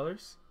guys the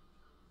colors.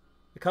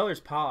 The colors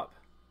pop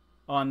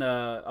on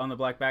the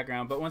black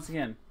background, but once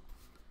again,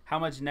 how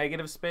much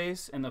negative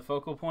space and the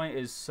focal point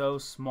is so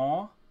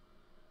small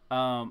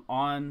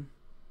on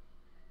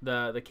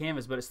the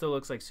canvas, but it still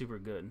looks like super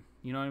good.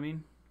 You know what I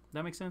mean?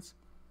 That makes sense?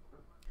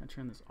 Can I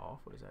turn this off?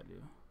 What does that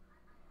do?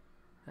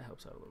 That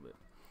helps out a little bit.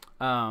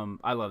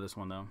 I love this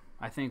one though.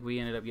 I think we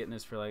ended up getting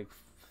this for like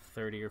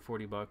 30 or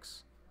 40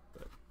 bucks,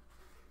 but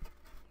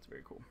it's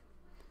very cool.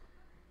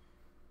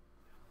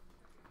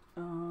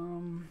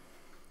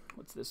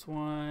 What's this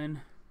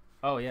one?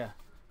 Oh yeah,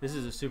 this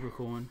is a super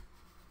cool one.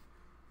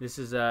 This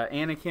is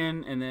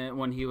Anakin, and then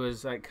when he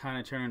was like kind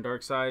of turning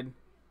dark side,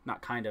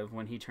 not kind of,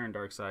 when he turned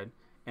dark side,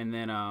 and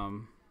then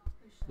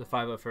the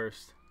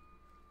 501st,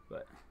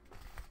 but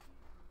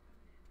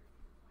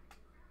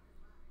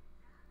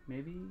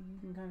maybe you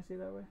can kind of see it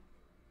that way.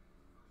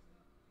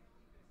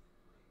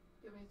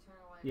 You want me to turn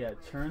the light? Yeah,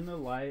 turn the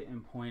light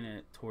and point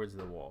it towards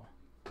the wall,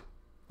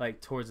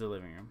 like towards the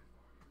living room.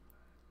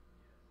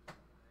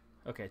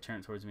 Okay, turn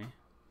it towards me.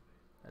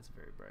 That's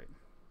very bright.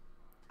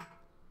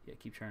 Yeah,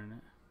 keep turning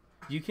it.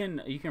 You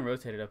can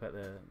rotate it up at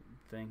the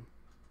thing.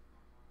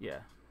 Yeah,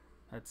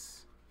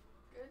 that's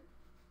good.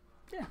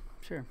 Yeah,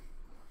 sure.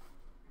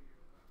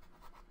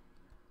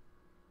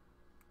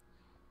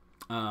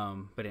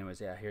 But anyways,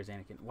 yeah. Here's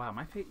Anakin. Wow,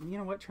 my face. You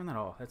know what? Turn that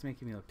off. That's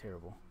making me look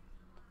terrible.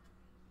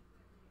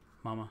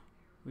 Mama,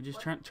 we just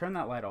turn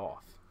that light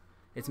off.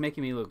 It's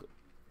making me look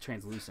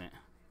translucent.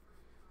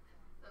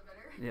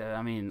 Yeah,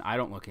 I mean, I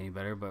don't look any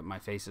better, but my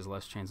face is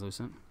less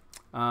translucent.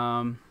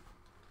 And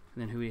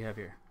then who we have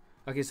here?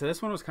 Okay, so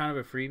this one was kind of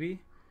a freebie.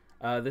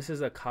 This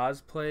is a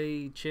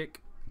cosplay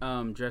chick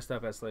dressed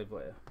up as Slave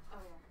Leia. Oh,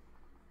 yeah.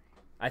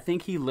 I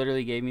think he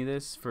literally gave me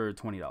this for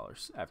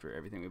 $20 after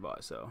everything we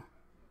bought, so.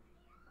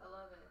 I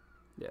love it.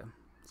 Yeah,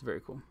 it's very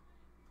cool.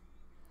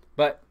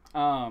 But,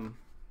 oh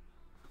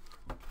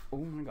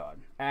my God.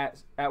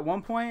 At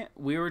one point,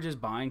 we were just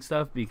buying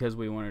stuff because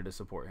we wanted to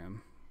support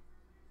him.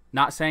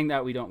 Not saying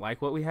that we don't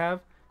like what we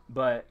have,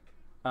 but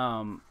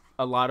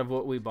a lot of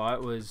what we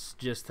bought was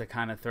just to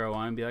kind of throw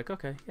on and be like,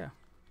 okay,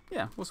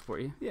 yeah, we'll support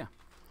you, yeah.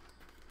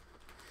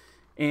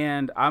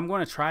 And I'm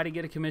going to try to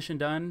get a commission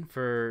done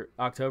for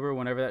October,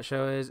 whenever that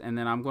show is, and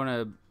then I'm going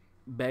to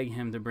beg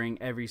him to bring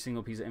every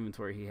single piece of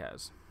inventory he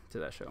has to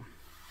that show.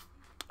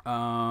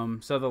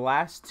 So the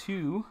last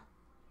two,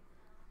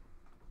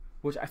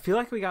 which I feel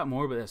like we got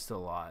more, but that's still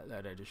a lot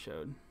that I just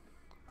showed.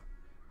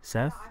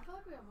 Seth? Yeah, I feel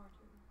like we got more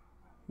too.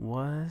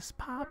 What's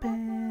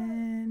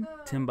poppin'?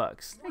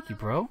 $10. Thank you,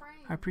 bro.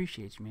 I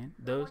appreciate you, man.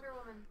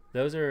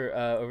 Those are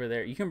over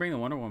there. You can bring the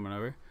Wonder Woman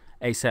over.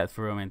 Hey, Seth,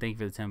 for real, man. Thank you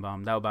for the 10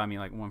 bomb. That'll buy me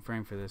like one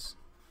frame for this.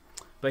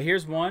 But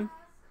here's one.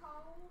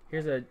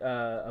 Here's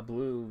a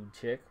blue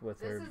chick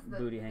with her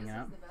booty hanging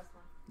out.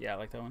 Yeah, I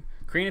like that one.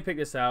 Karina picked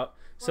this out.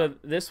 So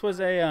this was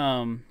a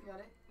You got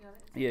it?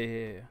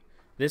 yeah.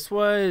 This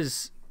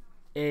was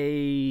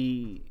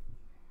a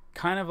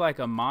kind of like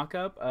a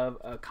mock-up of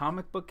a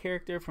comic book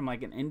character from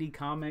like an indie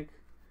comic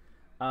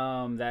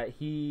that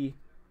he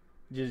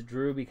just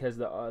drew because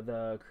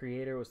the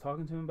creator was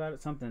talking to him about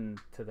it, something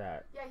to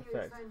that Yeah, he was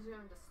effect. explaining to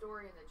him the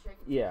story and the chick.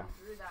 Yeah.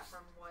 He drew that from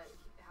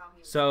how he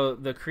was. So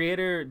the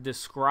creator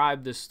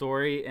described the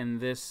story and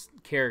this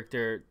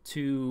character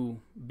to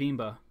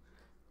Bimba,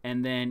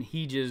 and then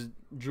he just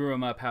drew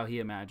him up how he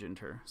imagined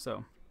her.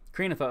 So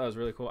Karina thought that was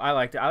really cool. I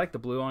liked it. I like the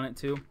blue on it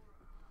too.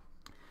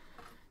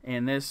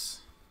 And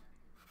this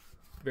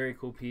very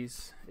cool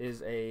piece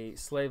is a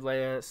Slave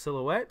Leia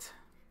silhouette.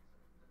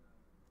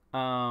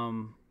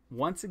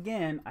 Once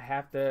again, I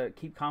have to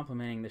keep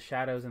complimenting the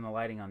shadows and the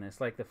lighting on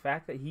this. Like the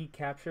fact that he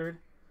captured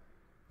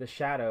the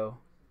shadow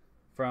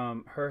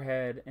from her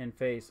head and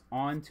face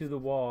onto the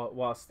wall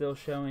while still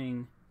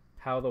showing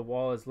how the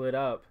wall is lit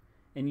up,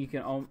 and you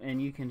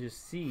can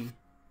just see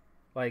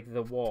like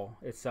the wall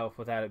itself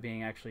without it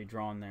being actually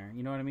drawn there.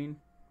 You know what I mean?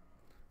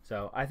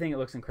 So I think it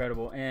looks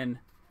incredible. And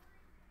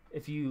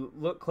if you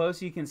look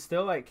close, you can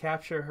still like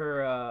capture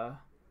her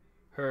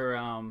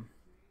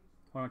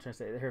what am I trying to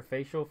say? Her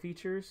facial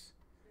features.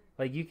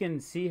 Like you can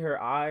see her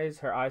eyes,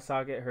 her eye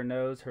socket, her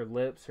nose, her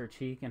lips, her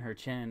cheek, and her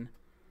chin,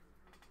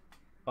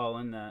 all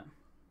in that.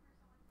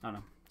 I don't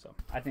know. So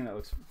I think that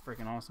looks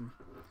freaking awesome.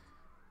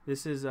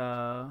 This is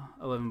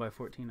 11 by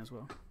 14 as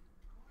well.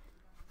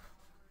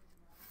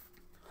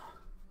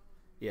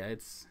 Yeah,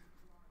 it's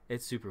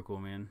super cool,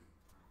 man.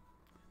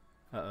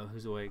 Uh-oh,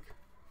 who's awake?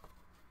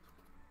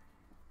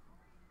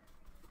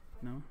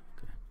 No?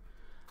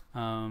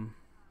 Okay.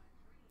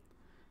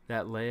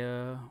 That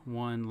Leia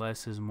one,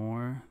 less is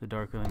more. The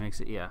dark really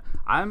makes it. Yeah.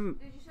 Did you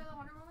show the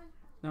Wonder Woman?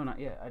 No, not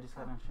yet. I just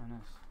got done showing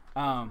this.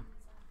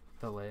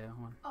 The Leia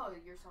one. Oh,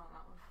 you're showing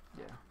that one.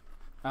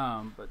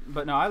 Yeah.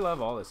 But no, I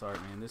love all this art,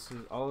 man.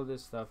 All of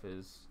this stuff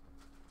is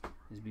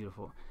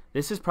beautiful.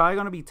 This is probably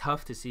gonna be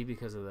tough to see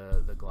because of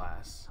the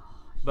glass.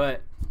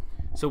 But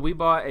so we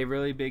bought a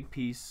really big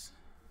piece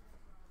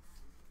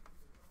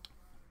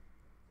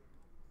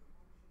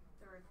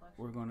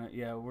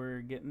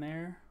we're getting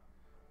there.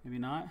 Maybe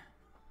not.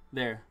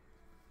 There.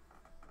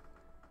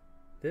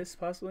 This,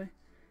 possibly?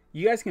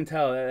 You guys can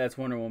tell that's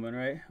Wonder Woman,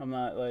 right? I'm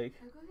not, like...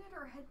 Look at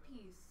her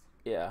headpiece.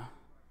 Yeah.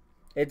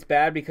 It's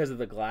bad because of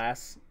the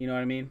glass. You know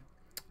what I mean?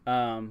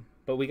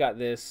 But we got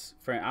this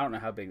frame. I don't know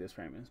how big this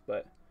frame is,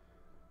 but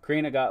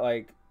Karina got,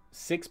 like,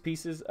 6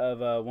 pieces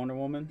of Wonder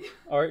Woman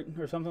art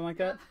or something like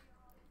that.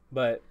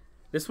 But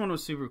this one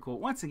was super cool.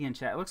 Once again,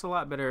 chat, it looks a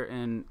lot better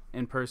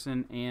in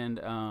person, and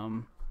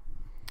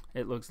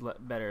it looks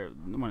better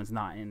when it's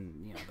not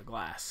in, the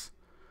glass.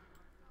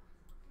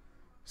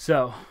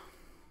 So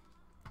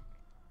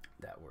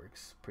that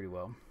works pretty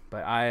well.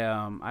 But I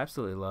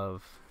absolutely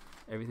love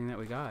everything that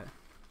we got.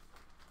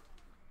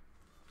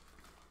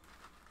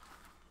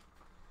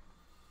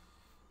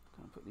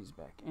 Gonna put these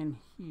back in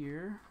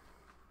here.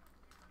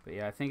 But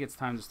yeah, I think it's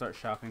time to start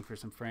shopping for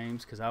some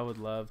frames, because I would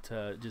love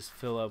to just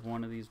fill up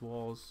one of these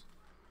walls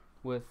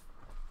with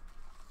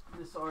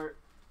this art.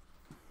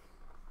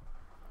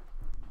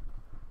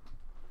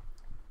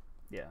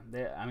 Yeah,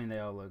 they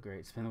all look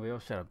great. Spin the wheel.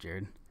 Shut up,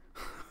 Jared.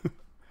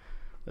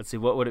 Let's see,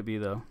 what would it be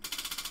though?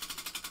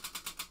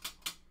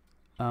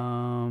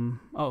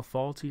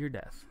 Fall to your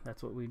death.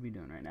 That's what we'd be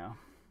doing right now.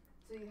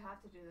 So you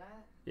have to do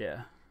that?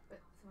 Yeah.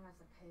 But someone has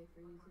to pay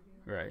for you to do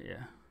it? Right,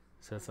 yeah.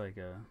 So it's like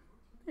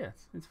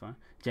it's fun.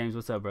 James,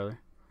 what's up, brother?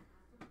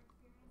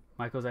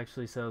 Michael's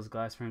actually sells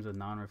glass frames with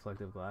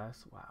non-reflective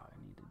glass. Wow, I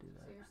need to do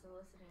that. So you're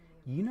soliciting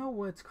me. You know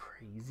what's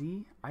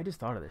crazy? I just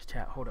thought of this.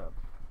 Chat, hold up.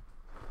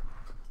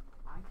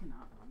 I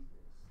cannot believe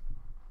this.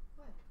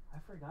 What? I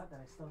forgot that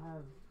I still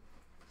have,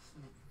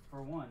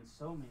 for one,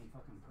 so many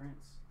fucking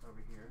prints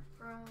over here.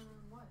 From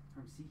what?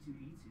 From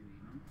C2E2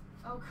 even.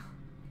 Oh, God.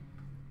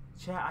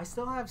 Chat, I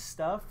still have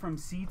stuff from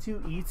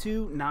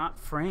C2E2 not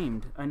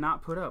framed and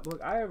not put up.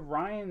 Look, I have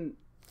Ryan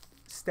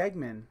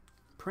Stegman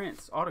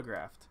prints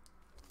autographed.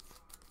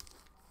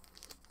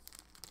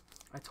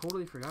 I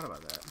totally forgot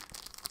about that.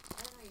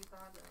 I didn't know you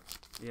thought that.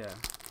 Yeah.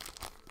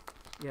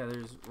 Yeah,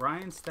 there's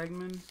Ryan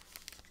Stegman.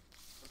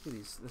 Look at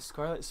these. The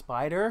Scarlet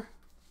Spider.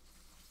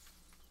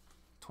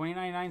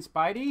 $20.99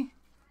 Spidey.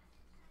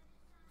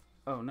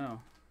 Oh,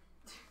 no.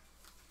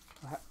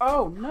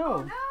 Oh, no.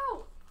 Oh,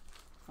 no.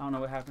 I don't know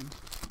what happened.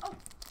 Oh.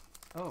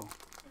 Oh.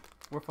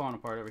 We're falling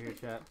apart over here,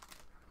 chat.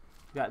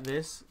 Got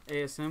this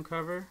ASM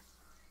cover.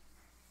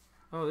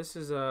 Oh, this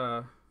is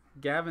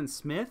Gavin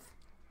Smith.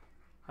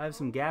 I have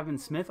some Gavin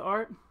Smith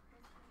art.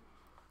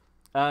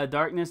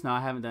 Darkness. No,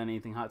 I haven't done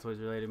anything Hot Toys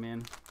related,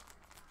 man.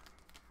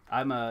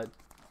 I'm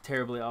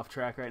terribly off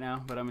track right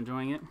now, but I'm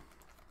enjoying it.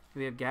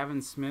 We have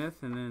Gavin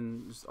Smith, and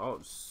then just a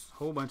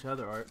whole bunch of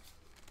other art.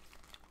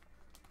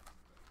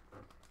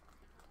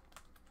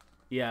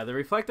 Yeah, the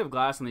reflective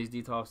glass on these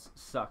detolfs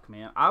suck,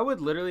 man. I would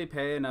literally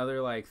pay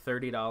another like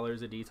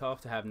 $30 a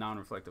detolf to have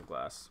non-reflective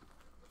glass.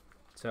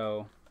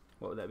 So,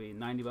 what would that be?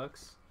 90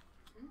 bucks?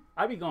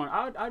 I'd be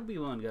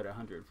willing to go to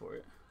 100 for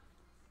it.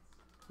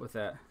 With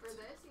that. For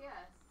this, yes.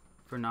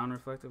 For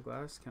non-reflective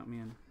glass, count me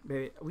in.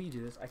 Baby, will you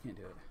do this? I can't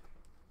do it.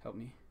 Help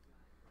me.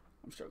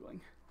 I'm struggling.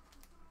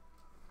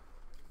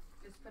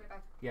 Just put it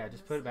back. Yeah,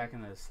 just put it back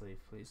in the sleeve,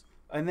 please.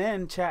 And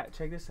then, chat,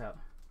 check this out.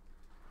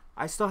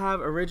 I still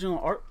have original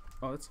art.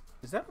 Oh,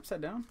 is that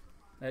upside down?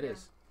 That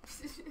is.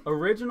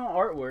 Original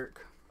artwork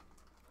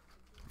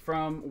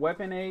from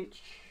Weapon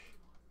H,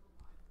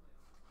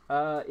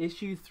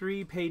 issue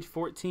 3, page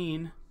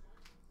 14,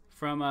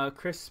 from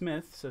Chris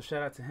Smith. So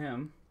shout out to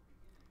him,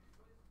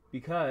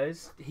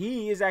 because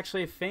he is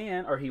actually a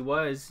fan, or he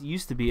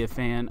used to be a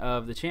fan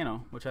of the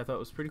channel, which I thought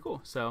was pretty cool.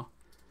 So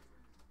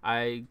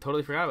I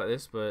totally forgot about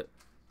this, but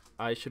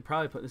I should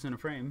probably put this in a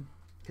frame,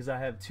 because I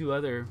have 2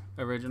 other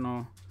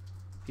original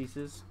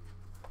pieces.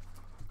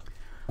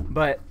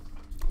 But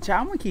chat,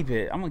 I'm gonna keep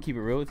it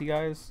real with you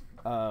guys.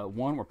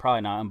 One, we're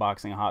probably not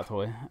unboxing a hot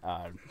toy.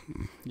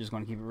 Just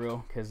gonna keep it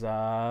real, because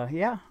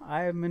yeah,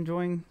 I'm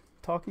enjoying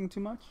talking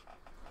too much.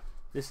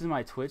 This is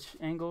my Twitch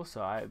angle,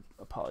 so I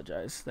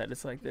apologize that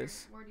it's like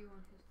this. Where do you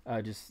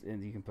want this?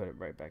 And you can put it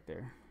right back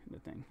there, the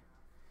thing.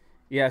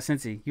 Yeah,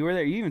 Cincy, you were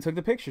there. You even took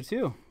the picture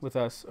too with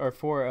us, or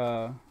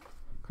for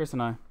Chris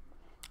and I.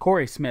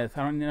 Corey Smith.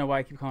 I don't know why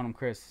I keep calling him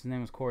Chris. His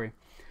name was Corey.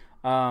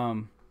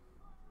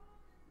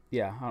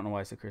 Yeah, I don't know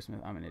why I said Chris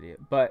Smith. I'm an idiot.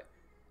 But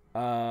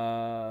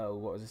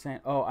what was I saying?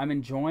 Oh, I'm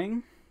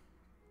enjoying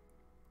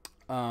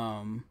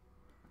art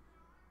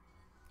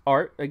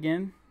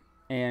again,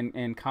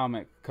 and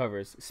comic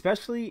covers,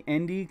 especially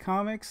indie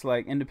comics,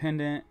 like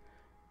independent,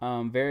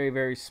 very,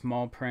 very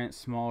small print,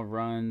 small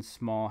run,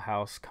 small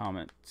house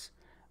comics.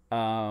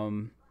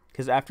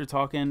 Because after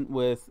talking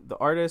with the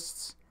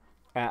artists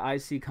at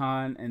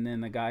ICCon, and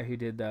then the guy who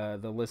did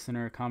the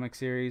Listener comic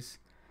series,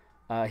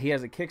 he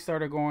has a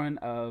Kickstarter going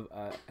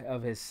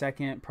of his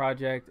second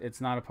project.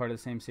 It's not a part of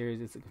the same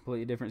series. It's a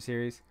completely different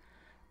series.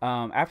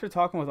 After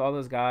talking with all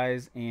those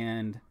guys,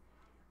 and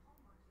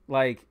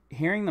like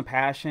hearing the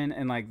passion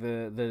and like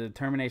the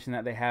determination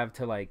that they have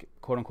to, like,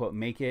 quote unquote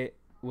make it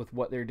with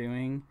what they're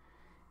doing,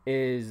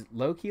 is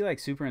low key like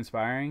super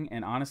inspiring.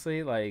 And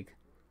honestly, like,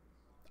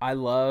 I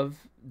love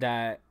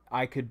that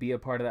I could be a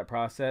part of that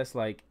process,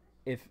 like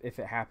if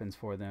it happens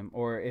for them,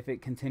 or if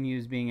it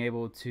continues being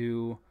able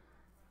to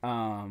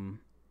um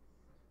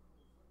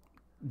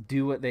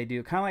do what they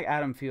do, kind of like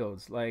Adam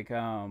Fields, like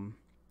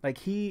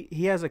he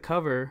has a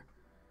cover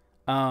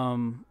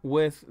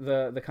with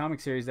the comic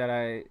series that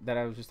I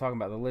was just talking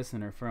about, the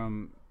listener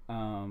from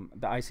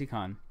the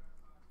ICCon.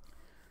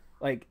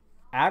 Like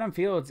Adam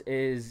Fields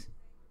is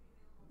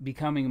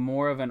becoming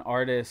more of an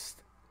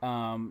artist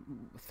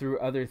through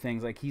other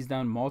things. Like he's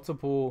done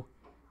multiple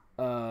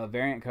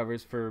variant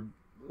covers for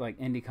like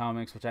indie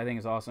comics, which I think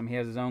is awesome. He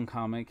has his own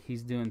comic.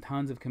 He's doing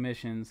tons of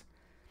commissions.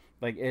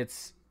 Like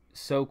it's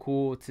so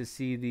cool to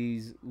see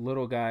these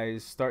little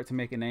guys start to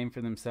make a name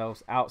for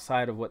themselves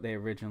outside of what they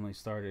originally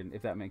started,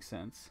 if that makes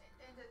sense.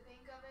 And to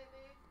think of it,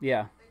 babe,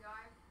 Yeah. the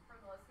guy from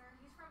the listener,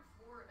 he's from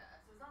Florida,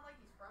 so it's not like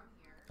he's from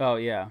here. Oh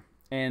yeah.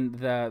 And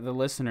the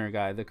listener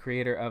guy, the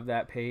creator of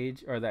that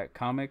page or that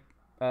comic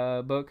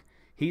book,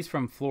 he's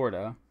from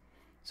Florida.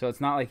 So it's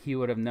not like he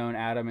would have known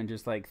Adam and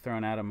just like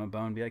thrown Adam a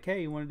bone and be like,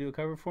 hey, you want to do a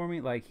cover for me?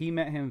 Like he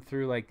met him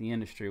through like the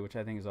industry, which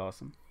I think is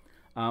awesome.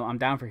 I'm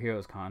down for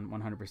Heroes Con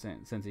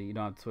 100%. Since you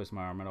don't have to twist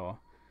my arm at all.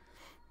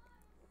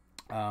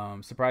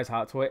 Surprise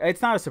hot toy.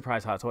 It's not a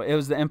surprise hot toy. It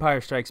was the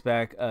Empire Strikes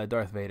Back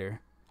Darth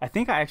Vader. I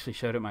think I actually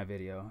showed it in my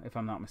video, if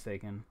I'm not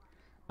mistaken.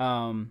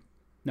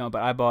 No,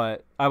 but I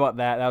bought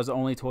that. That was the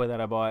only toy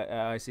that I bought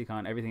at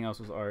ICCon. Everything else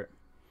was art,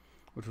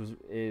 which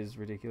is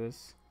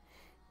ridiculous.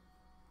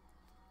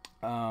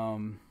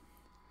 Kyle,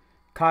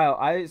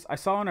 I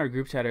saw in our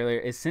group chat earlier,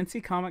 is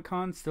Cincy Comic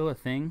Con still a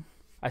thing?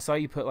 I saw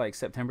you put like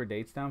September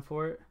dates down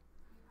for it.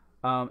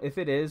 If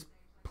it is,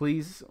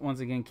 please once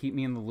again keep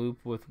me in the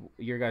loop with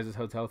your guys'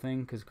 hotel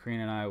thing, because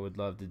Karina and I would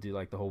love to do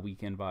like the whole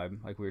weekend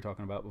vibe like we were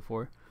talking about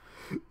before,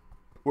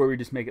 where we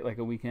just make it like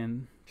a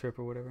weekend trip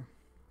or whatever.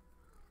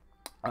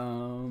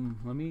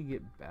 Let me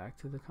get back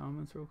to the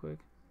comments real quick.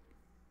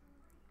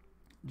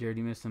 Jared,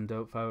 you missed some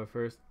dope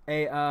 501st.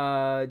 Hey,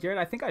 Jared,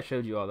 I think I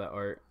showed you all that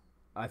art.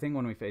 I think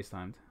when we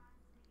FaceTimed.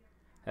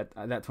 That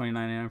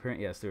 $29.99 print.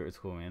 Yeah, Stuart, it's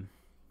cool, man.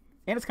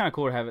 And it's kind of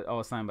cool to have it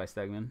all signed by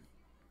Stegman.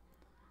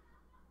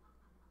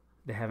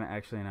 They haven't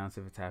actually announced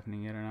if it's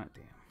happening yet or not.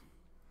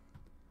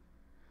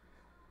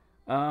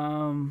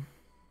 Damn.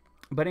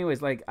 But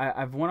anyways, like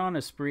I've went on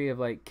a spree of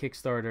like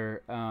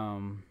Kickstarter.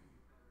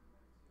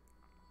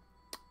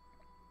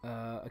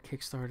 A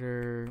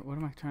Kickstarter. What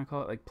am I trying to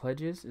call it? Like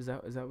pledges? Is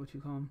that what you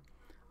call them?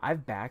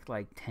 I've backed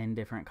like 10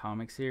 different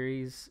comic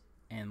series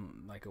in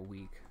like a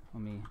week.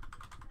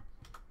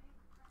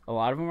 A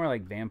lot of them are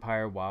like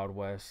Vampire, Wild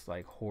West,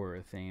 like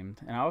horror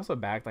themed. And I also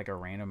backed like a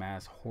random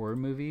ass horror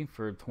movie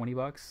for $20.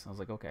 I was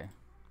like, okay,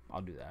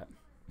 I'll do that.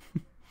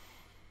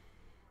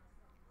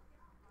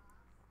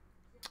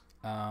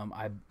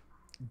 I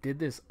did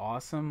this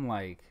awesome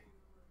like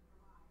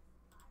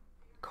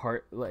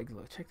cart. Like,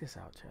 look, check this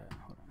out, chat.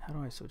 Hold on. How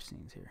do I switch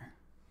scenes here?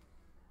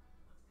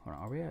 Hold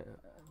on. Are we at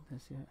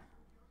this yet?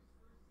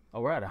 Oh,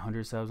 we're at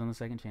 100 subs on the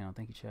second channel.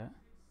 Thank you, chat.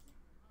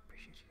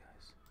 Appreciate you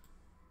guys.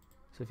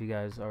 So if you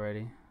guys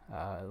already,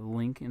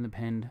 link in the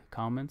pinned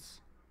comments.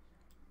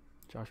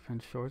 Josh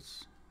Pence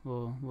shorts,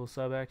 little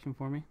sub action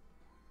for me.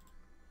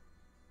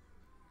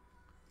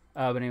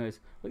 But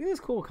anyways, look at this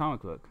cool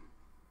comic book.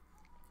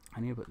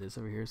 I need to put this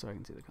over here so I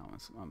can see the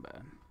comments. I'm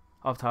bad.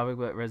 Off topic,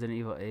 but Resident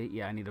Evil 8.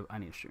 Yeah, I need to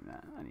stream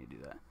that. I need to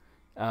do that.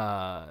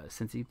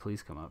 Cincy,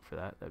 please come up for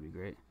that. That'd be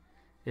great.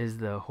 Is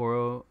the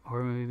horror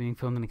movie being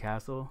filmed in the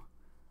castle?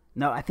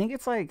 No, I think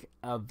it's like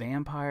a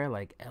vampire,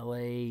 like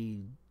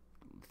LA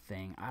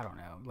thing. I don't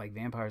know. Like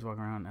vampires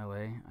walking around in LA.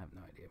 I have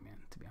no idea, man,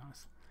 to be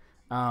honest.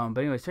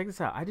 But anyways, check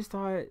this out. I just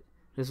thought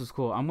this was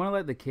cool. I'm gonna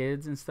let the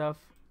kids and stuff.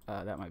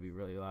 That might be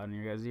really loud in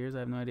your guys' ears. I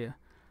have no idea.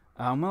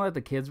 I'm gonna let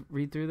the kids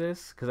read through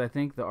this because I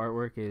think the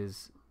artwork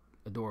is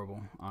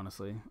adorable.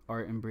 Honestly,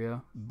 Art and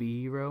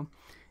Biro.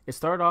 It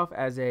started off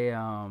as a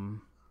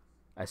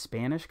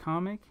Spanish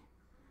comic.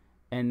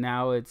 And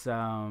now it's the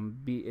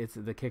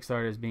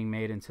Kickstarter is being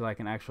made into like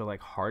an actual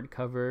like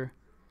hardcover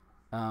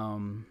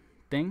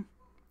thing,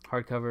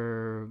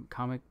 hardcover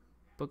comic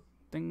book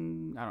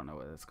thing. I don't know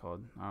what that's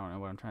called. I don't know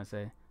what I'm trying to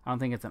say. I don't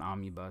think it's an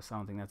omnibus. I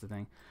don't think that's a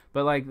thing.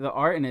 But like the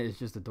art in it is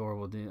just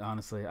adorable, dude.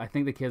 Honestly, I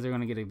think the kids are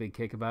gonna get a big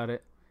kick about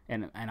it,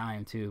 and I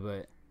am too.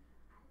 But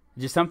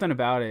just something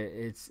about it,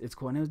 it's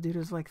cool. And it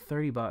was like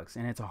 $30,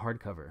 and it's a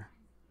hardcover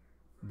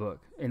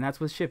book, and that's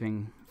with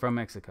shipping from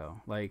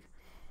Mexico. Like.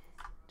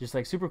 Just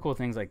like super cool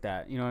things like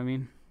that, you know what I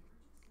mean?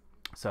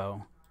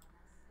 So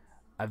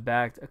I've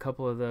backed a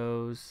couple of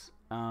those.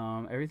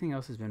 Everything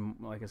else has been,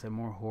 like I said,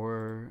 more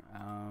horror,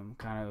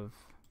 kind of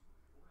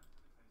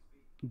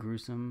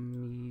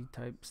gruesome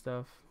type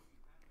stuff.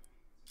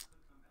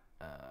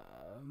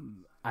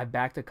 I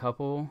backed a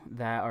couple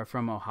that are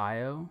from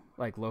Ohio,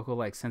 like local,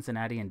 like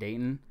Cincinnati and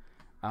Dayton,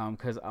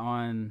 because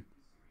on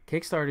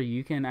Kickstarter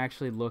you can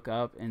actually look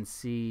up and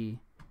see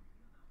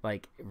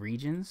like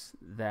regions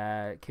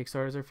that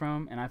Kickstarters are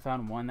from, and I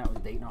found one that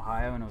was Dayton,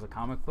 Ohio, and it was a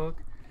comic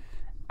book.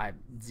 I have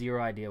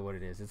zero idea what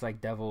it is. It's like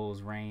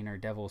Devil's Reign or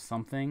Devil's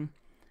something.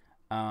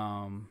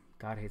 Kind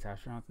God hates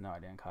astronauts? No, I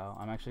didn't, Kyle.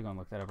 I'm actually going to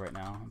look that up right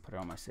now and put it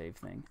on my save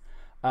thing.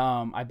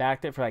 I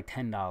backed it for like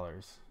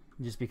 $10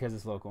 just because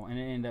it's local, and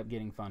it ended up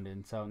getting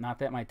funded. So not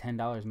that my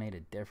 $10 made a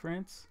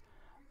difference,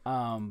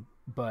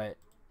 but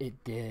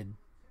it did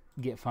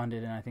get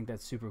funded, and I think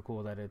that's super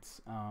cool that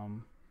it's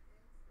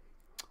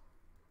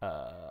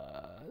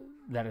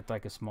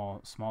like a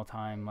small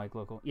time like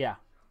local. Yeah.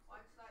 Watch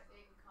that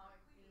Dayton comic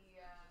be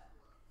a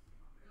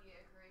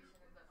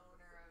creation of the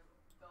owner of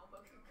Bell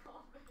Book and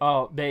Comics.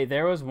 Oh,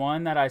 there was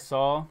one that I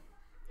saw.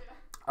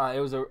 Yeah. It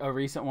was a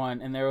recent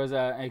one, and there was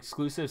an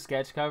exclusive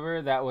sketch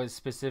cover that was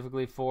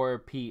specifically for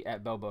Pete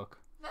at Bell Book.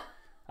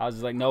 I was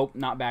just like, nope,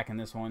 not backing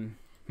this one.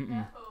 No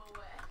way.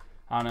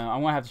 I don't know.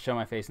 I'm gonna have to show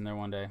my face in there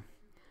one day.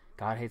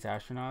 God hates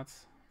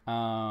astronauts.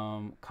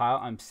 Kyle,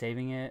 I'm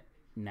saving it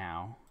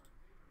now,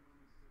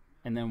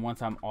 and then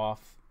once I'm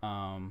off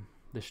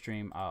the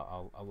stream,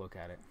 I'll look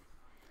at it.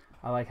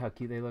 I like how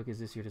cute they look. Is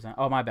this your design?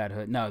 Oh, my bad,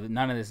 Hood. No,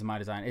 none of this is my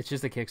design. It's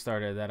just a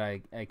Kickstarter that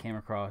I came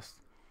across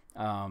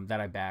that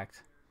I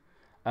backed.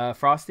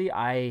 Frosty,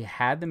 I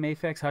had the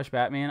Mafex Hush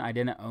Batman. I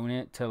didn't own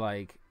it to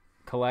like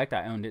collect.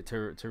 I owned it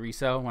to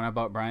resell when I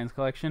bought Brian's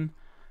collection.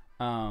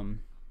 And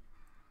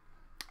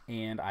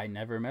I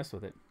never messed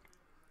with it.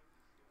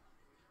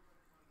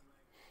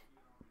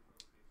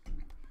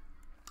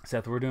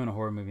 Seth, we're doing a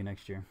horror movie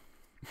next year.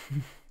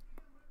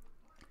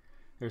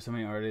 There's so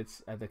many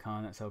artists at the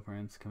con that sell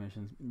prints,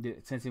 commissions.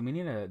 Dude, Cincy, we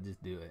need to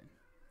just do it.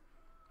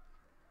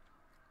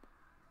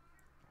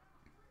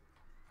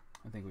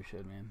 I think we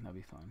should, man. That'd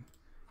be fun.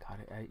 God,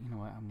 you know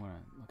what? I'm going to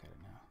look at it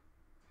now.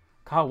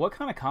 Kyle, what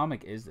kind of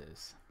comic is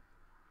this?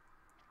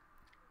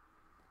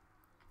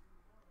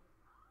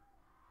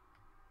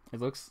 It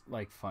looks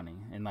like funny,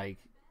 and like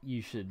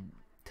you should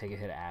take a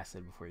hit of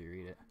acid before you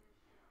read it.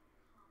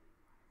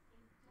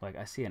 Like,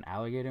 I see an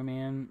alligator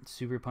man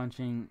super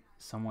punching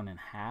someone in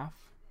half.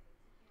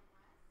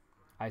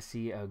 I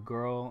see a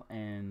girl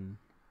in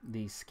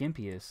the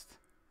skimpiest,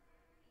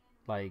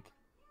 like,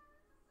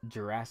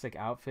 Jurassic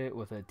outfit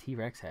with a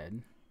T-Rex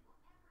head.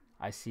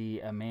 I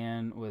see a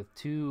man with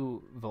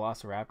 2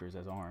 velociraptors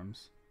as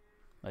arms.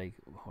 Like,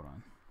 hold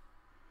on.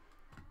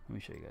 Let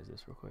me show you guys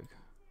this real quick.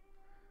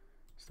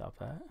 Stop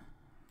that.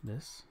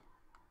 This.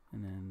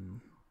 And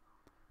then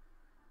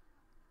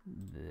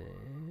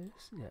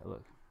this. Yeah,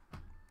 look.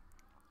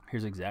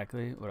 Here's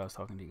exactly what I was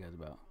talking to you guys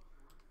about.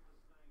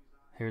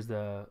 Here's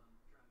the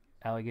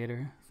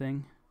alligator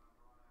thing.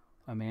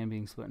 A man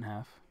being split in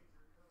half.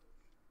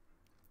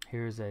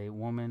 Here's a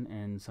woman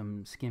in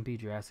some skimpy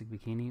Jurassic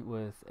bikini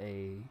with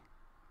a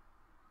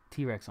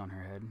T-Rex on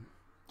her head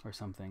or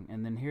something.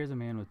 And then here's a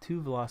man with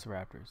 2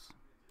 velociraptors.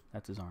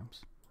 That's his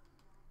arms.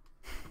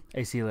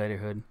 Hey, see you later,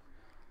 Hood.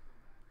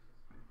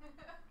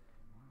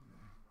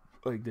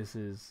 Like, this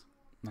is...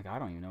 Like, I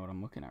don't even know what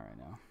I'm looking at right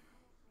now.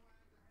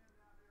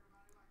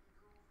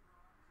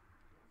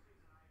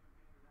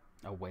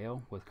 A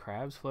whale with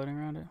crabs floating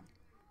around it?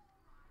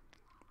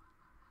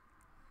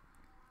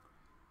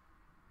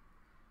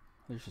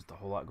 There's just a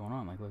whole lot going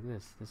on. Like, look at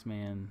this. This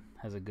man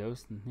has a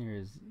ghost, and here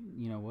is,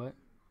 you know what?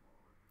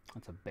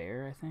 That's a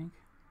bear, I think.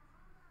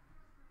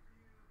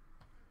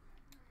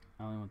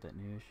 I only want that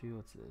new issue.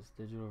 What's this?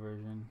 Digital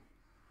version.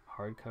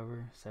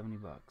 Hardcover, $70.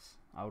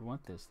 I would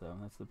want this, though.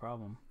 That's the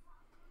problem.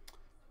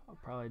 I'll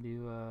probably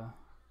do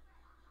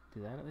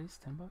that at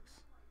least. $10.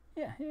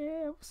 Yeah,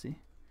 we'll see.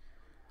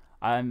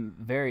 I'm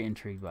very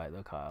intrigued by it,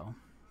 though, Kyle.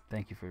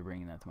 Thank you for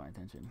bringing that to my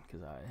attention,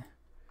 because I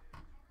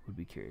would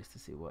be curious to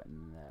see what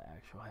in the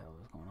actual hell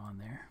is going on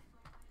there.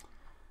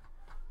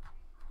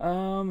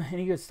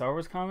 Any good Star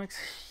Wars comics?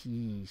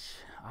 Sheesh.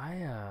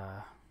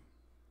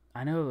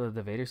 I know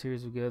the Vader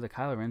series was good. The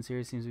Kylo Ren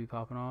series seems to be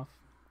popping off.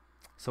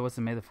 So what's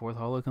the May the 4th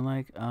haul looking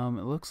like?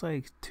 It looks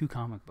like 2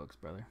 comic books,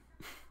 brother.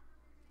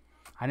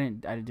 I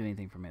didn't do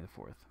anything for May the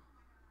 4th.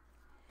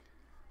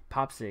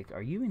 Popsick,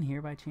 are you in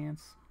here by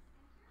chance?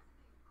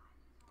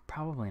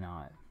 Probably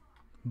not.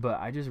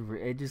 But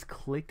it just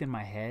clicked in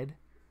my head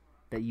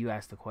that you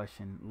asked the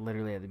question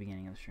literally at the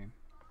beginning of the stream.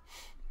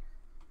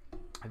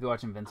 Have you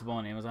watched Invincible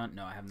on Amazon?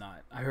 No, I have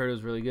not. I heard it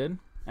was really good,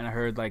 and I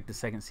heard like the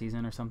 2nd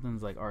season or something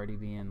is like already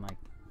being like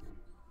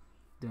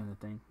doing the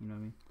thing. You know what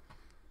I mean?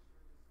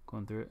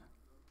 Going through it.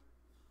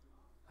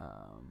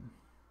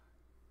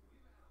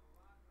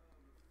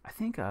 I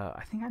think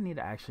I need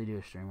to actually do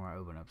a stream where I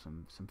open up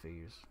some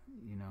figures.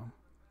 You know,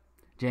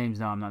 James.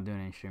 No, I'm not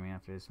doing any streaming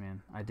after this,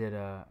 man. I did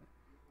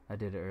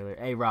it earlier.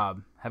 Hey,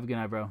 Rob, have a good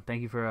night, bro.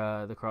 Thank you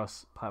for the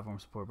cross-platform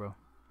support, bro.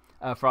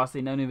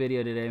 Frosty, no new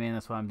video today, man.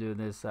 That's why I'm doing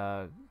this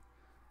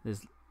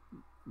this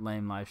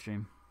lame live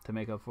stream to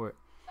make up for it.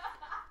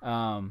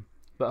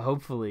 But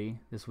hopefully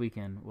this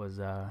weekend was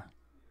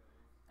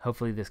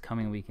hopefully this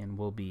coming weekend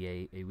will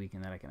be a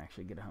weekend that I can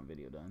actually get a hunt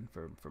video done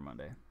for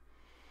Monday.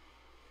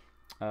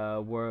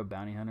 War of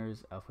Bounty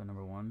Hunters Alpha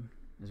number 1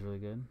 is really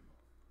good.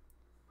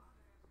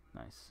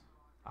 Nice.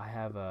 I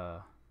have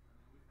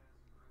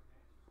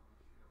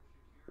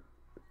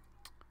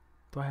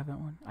do I have that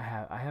one? I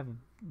have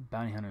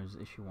Bounty Hunters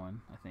issue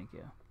 1, I think,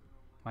 yeah.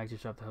 Mike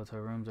just dropped the hotel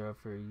rooms are up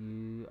for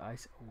you. Oh,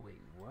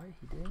 wait, what?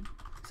 He did?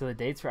 So the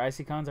dates for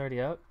IcyCon's already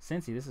up?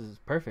 Cincy, this is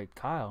perfect.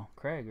 Kyle,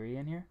 Craig, are you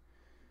in here?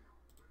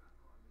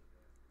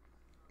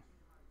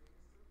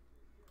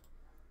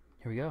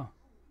 Here we go.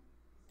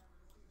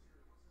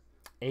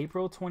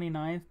 April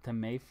 29th to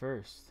May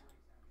 1st.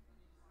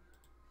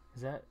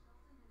 Is that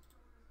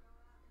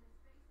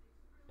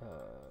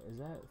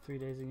 3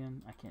 days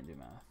again? I can't do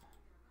math.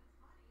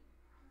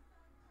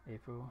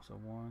 April, so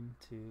 1,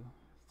 2,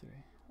 3.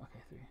 Okay,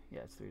 3.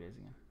 Yeah, it's 3 days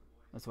again.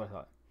 That's what I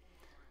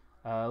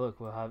thought. Look,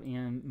 we'll have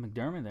Ian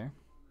McDermott there,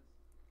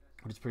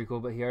 which is pretty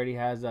cool. But he already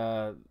has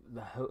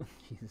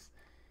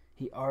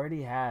he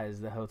already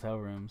has the hotel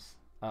rooms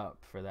up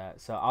for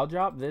that. So I'll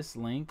drop this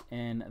link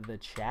in the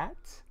chat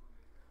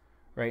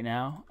right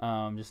now,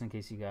 just in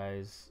case you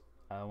guys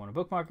want to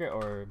bookmark it,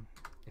 or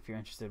if you're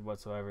interested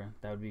whatsoever,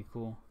 that would be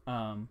cool.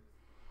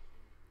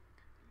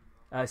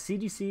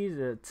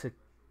 CGC to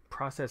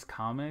process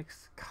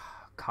comics.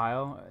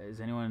 Kyle, is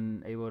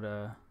anyone able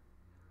to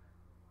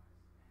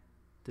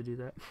do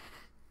that?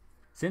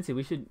 Cincy,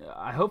 we should.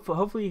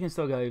 Hopefully you can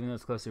still go even though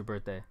it's close to your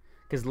birthday.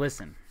 Because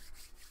listen,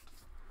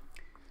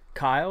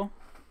 Kyle,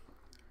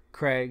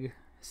 Craig,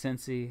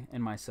 Cincy,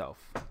 and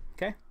myself.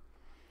 Okay.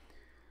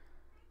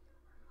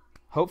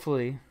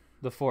 Hopefully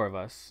the 4 of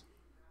us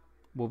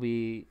will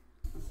be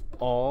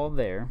all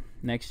there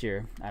next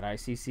year at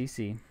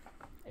ICCC,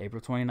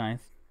 April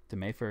 29th to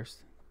May 1st,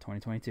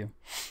 2022,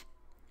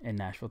 in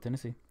Nashville,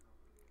 Tennessee.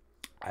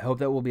 I hope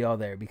that we'll be all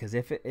there, because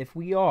if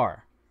we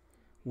are,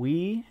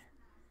 we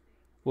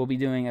will be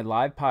doing a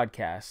live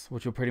podcast,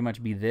 which will pretty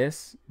much be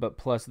this, but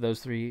plus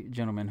those 3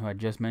 gentlemen who I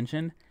just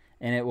mentioned,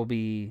 and it will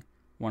be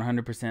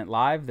 100%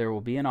 live. There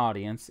will be an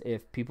audience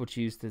if people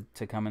choose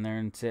to come in there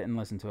and sit and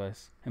listen to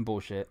us and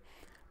bullshit.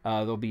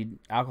 There'll be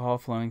alcohol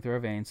flowing through our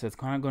veins, so it's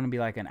kind of going to be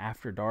like an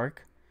after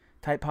dark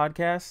type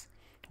podcast.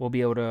 We'll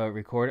be able to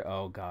record it.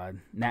 Oh God,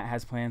 Nat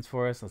has plans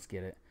for us. Let's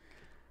get it.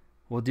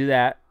 We'll do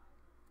that.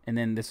 And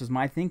then this was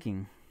my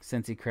thinking,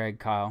 Cincy, Craig,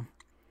 Kyle.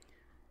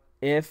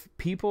 If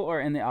people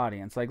are in the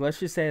audience, like let's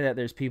just say that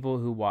there's people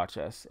who watch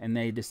us and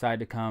they decide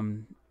to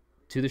come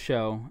to the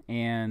show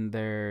and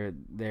they're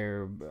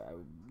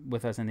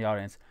with us in the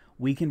audience,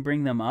 we can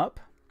bring them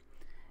up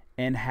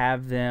and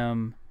have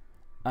them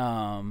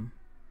hang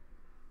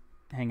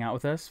out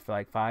with us for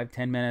like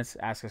 5-10 minutes,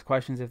 ask us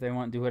questions if they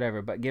want, do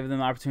whatever, but give them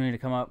the opportunity to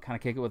come up, kind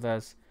of kick it with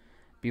us,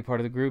 be a part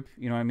of the group.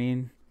 You know what I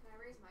mean?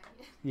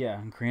 Yeah,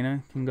 and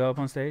Karina can go up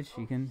on stage.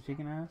 She can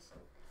ask.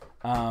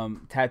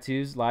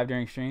 Tattoos live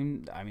during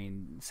stream. I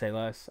mean, say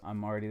less.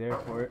 I'm already there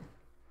for it.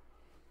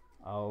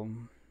 I'll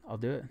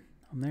do it.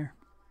 I'm there.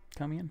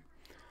 Come in.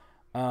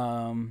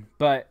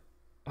 But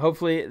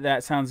hopefully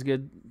that sounds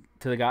good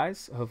to the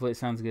guys. Hopefully it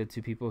sounds good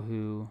to people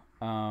who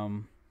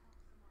Karina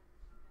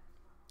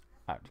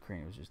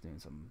was just doing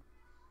some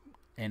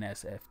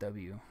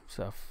NSFW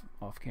stuff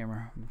off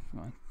camera. I'm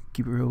gonna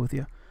keep it real with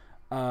you.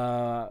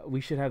 We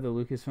should have the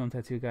Lucasfilm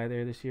tattoo guy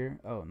there this year.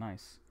 Oh,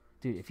 nice.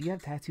 Dude, if you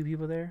have tattoo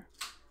people there,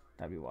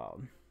 that'd be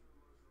wild.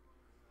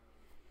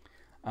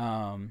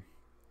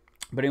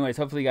 But anyways,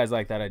 hopefully you guys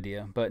like that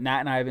idea. But Nat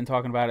and I have been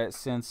talking about it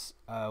since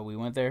we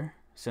went there,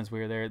 since we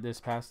were there this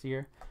past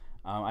year.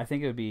 I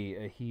think it would be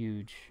a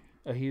huge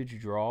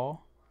draw.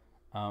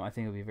 I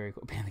think it would be very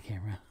cool. Pan the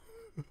camera.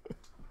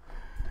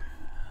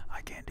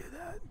 I can't do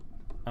that.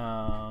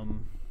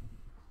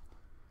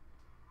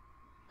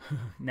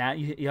 Nat,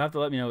 you have to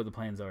let me know what the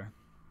plans are,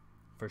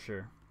 for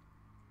sure.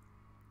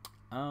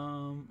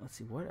 Let's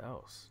see, what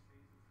else?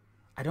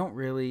 I don't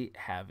really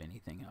have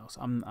anything else.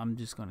 I'm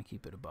just gonna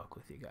keep it a buck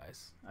with you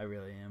guys. I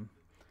really am.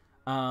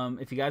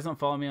 If you guys don't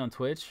follow me on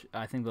Twitch,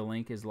 I think the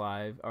link is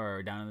live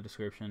or down in the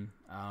description.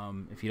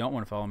 If you don't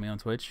want to follow me on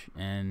Twitch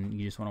and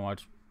you just want to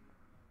watch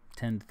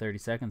 10 to 30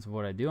 seconds of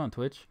what I do on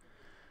Twitch,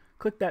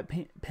 click that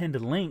pinned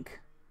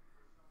link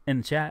in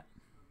the chat.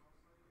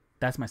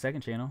 That's my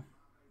second channel.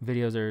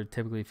 Videos are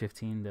typically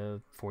 15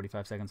 to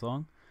 45 seconds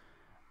long.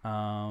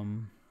 I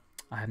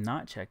have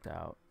not checked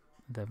out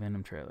the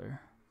Venom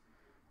trailer.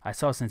 I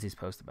saw Cincy's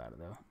post about it,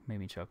 though. Made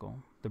me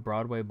chuckle. The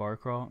Broadway bar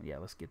crawl. Yeah,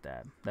 let's get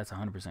that. That's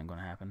 100% going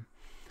to happen.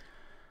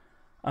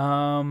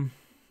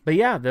 But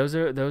yeah, those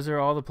are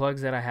all the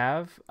plugs that I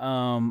have.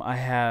 I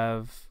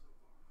have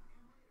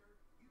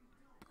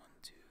 1,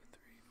 2,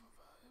 3, 4,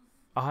 5.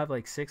 I'll have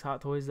like 6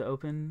 Hot Toys to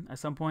open at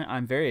some point.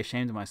 I'm very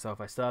ashamed of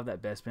myself. I still have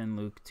that Bespin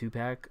Luke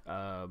 2-pack.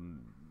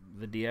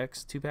 The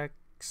DX 2-pack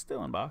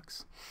still in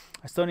box.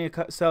 I still need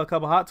to sell a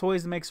couple Hot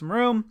Toys to make some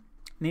room.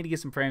 Need to get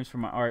some frames for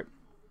my art.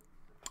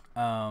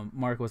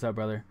 Mark, what's up,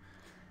 brother?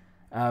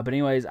 But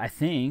anyways, I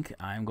think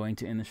I'm going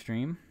to end the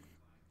stream.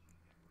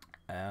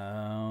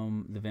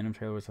 The Venom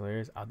trailer was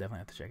hilarious. I'll definitely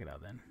have to check it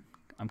out then.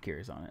 I'm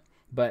curious on it.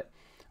 But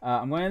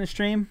I'm going to end the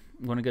stream.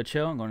 I'm going to go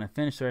chill. I'm going to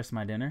finish the rest of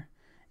my dinner.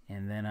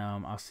 And then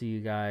I'll see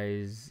you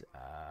guys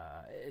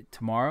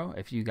tomorrow.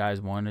 If you guys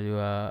want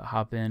to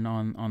hop in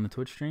on the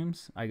Twitch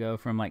streams. I go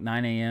from like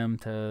 9 a.m.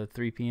 to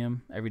 3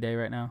 p.m. every day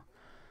right now.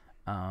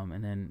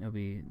 And then it'll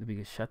be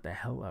good. Shut the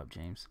hell up,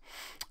 James.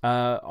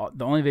 The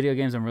only video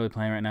games I'm really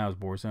playing right now is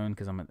Warzone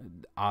because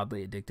I'm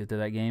oddly addicted to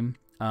that game.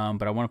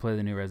 But I want to play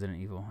the new Resident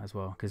Evil as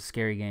well because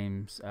scary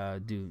games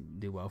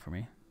do well for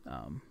me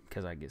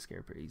because I get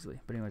scared pretty easily.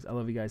 But anyways, I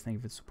love you guys. Thank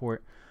you for the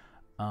support.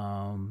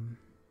 I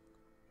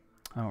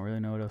don't really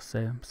know what else to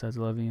say besides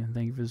I love you and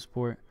thank you for the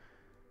support.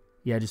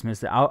 Yeah, I just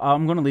missed it.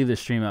 I'm going to leave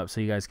this stream up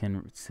so you guys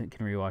can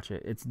rewatch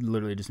it. It's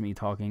literally just me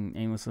talking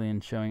aimlessly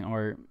and showing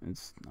art.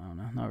 It's, I don't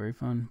know, not very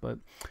fun. But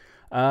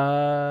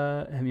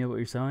hit me up what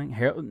you're selling.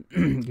 Harold,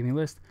 give me a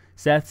list.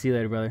 Seth, see you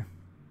later, brother.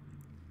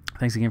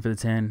 Thanks again for the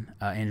 10.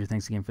 Andrew,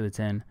 thanks again for the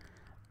 10.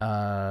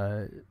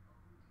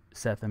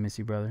 Seth, I miss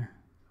you, brother.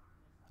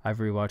 I've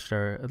rewatched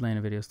our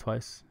Atlanta videos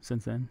twice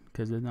since then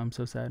because I'm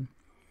so sad.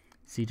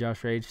 See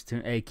Josh Rage.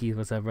 Hey, Keith,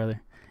 what's up, brother?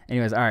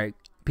 Anyways, all right.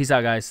 Peace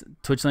out, guys.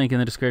 Twitch link in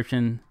the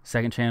description.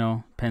 Second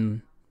channel.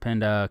 Pinned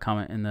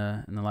comment in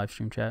the live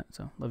stream chat.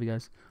 So love you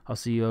guys. I'll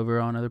see you over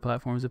on other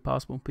platforms if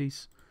possible.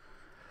 Peace.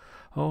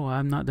 Oh,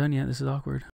 I'm not done yet. This is awkward.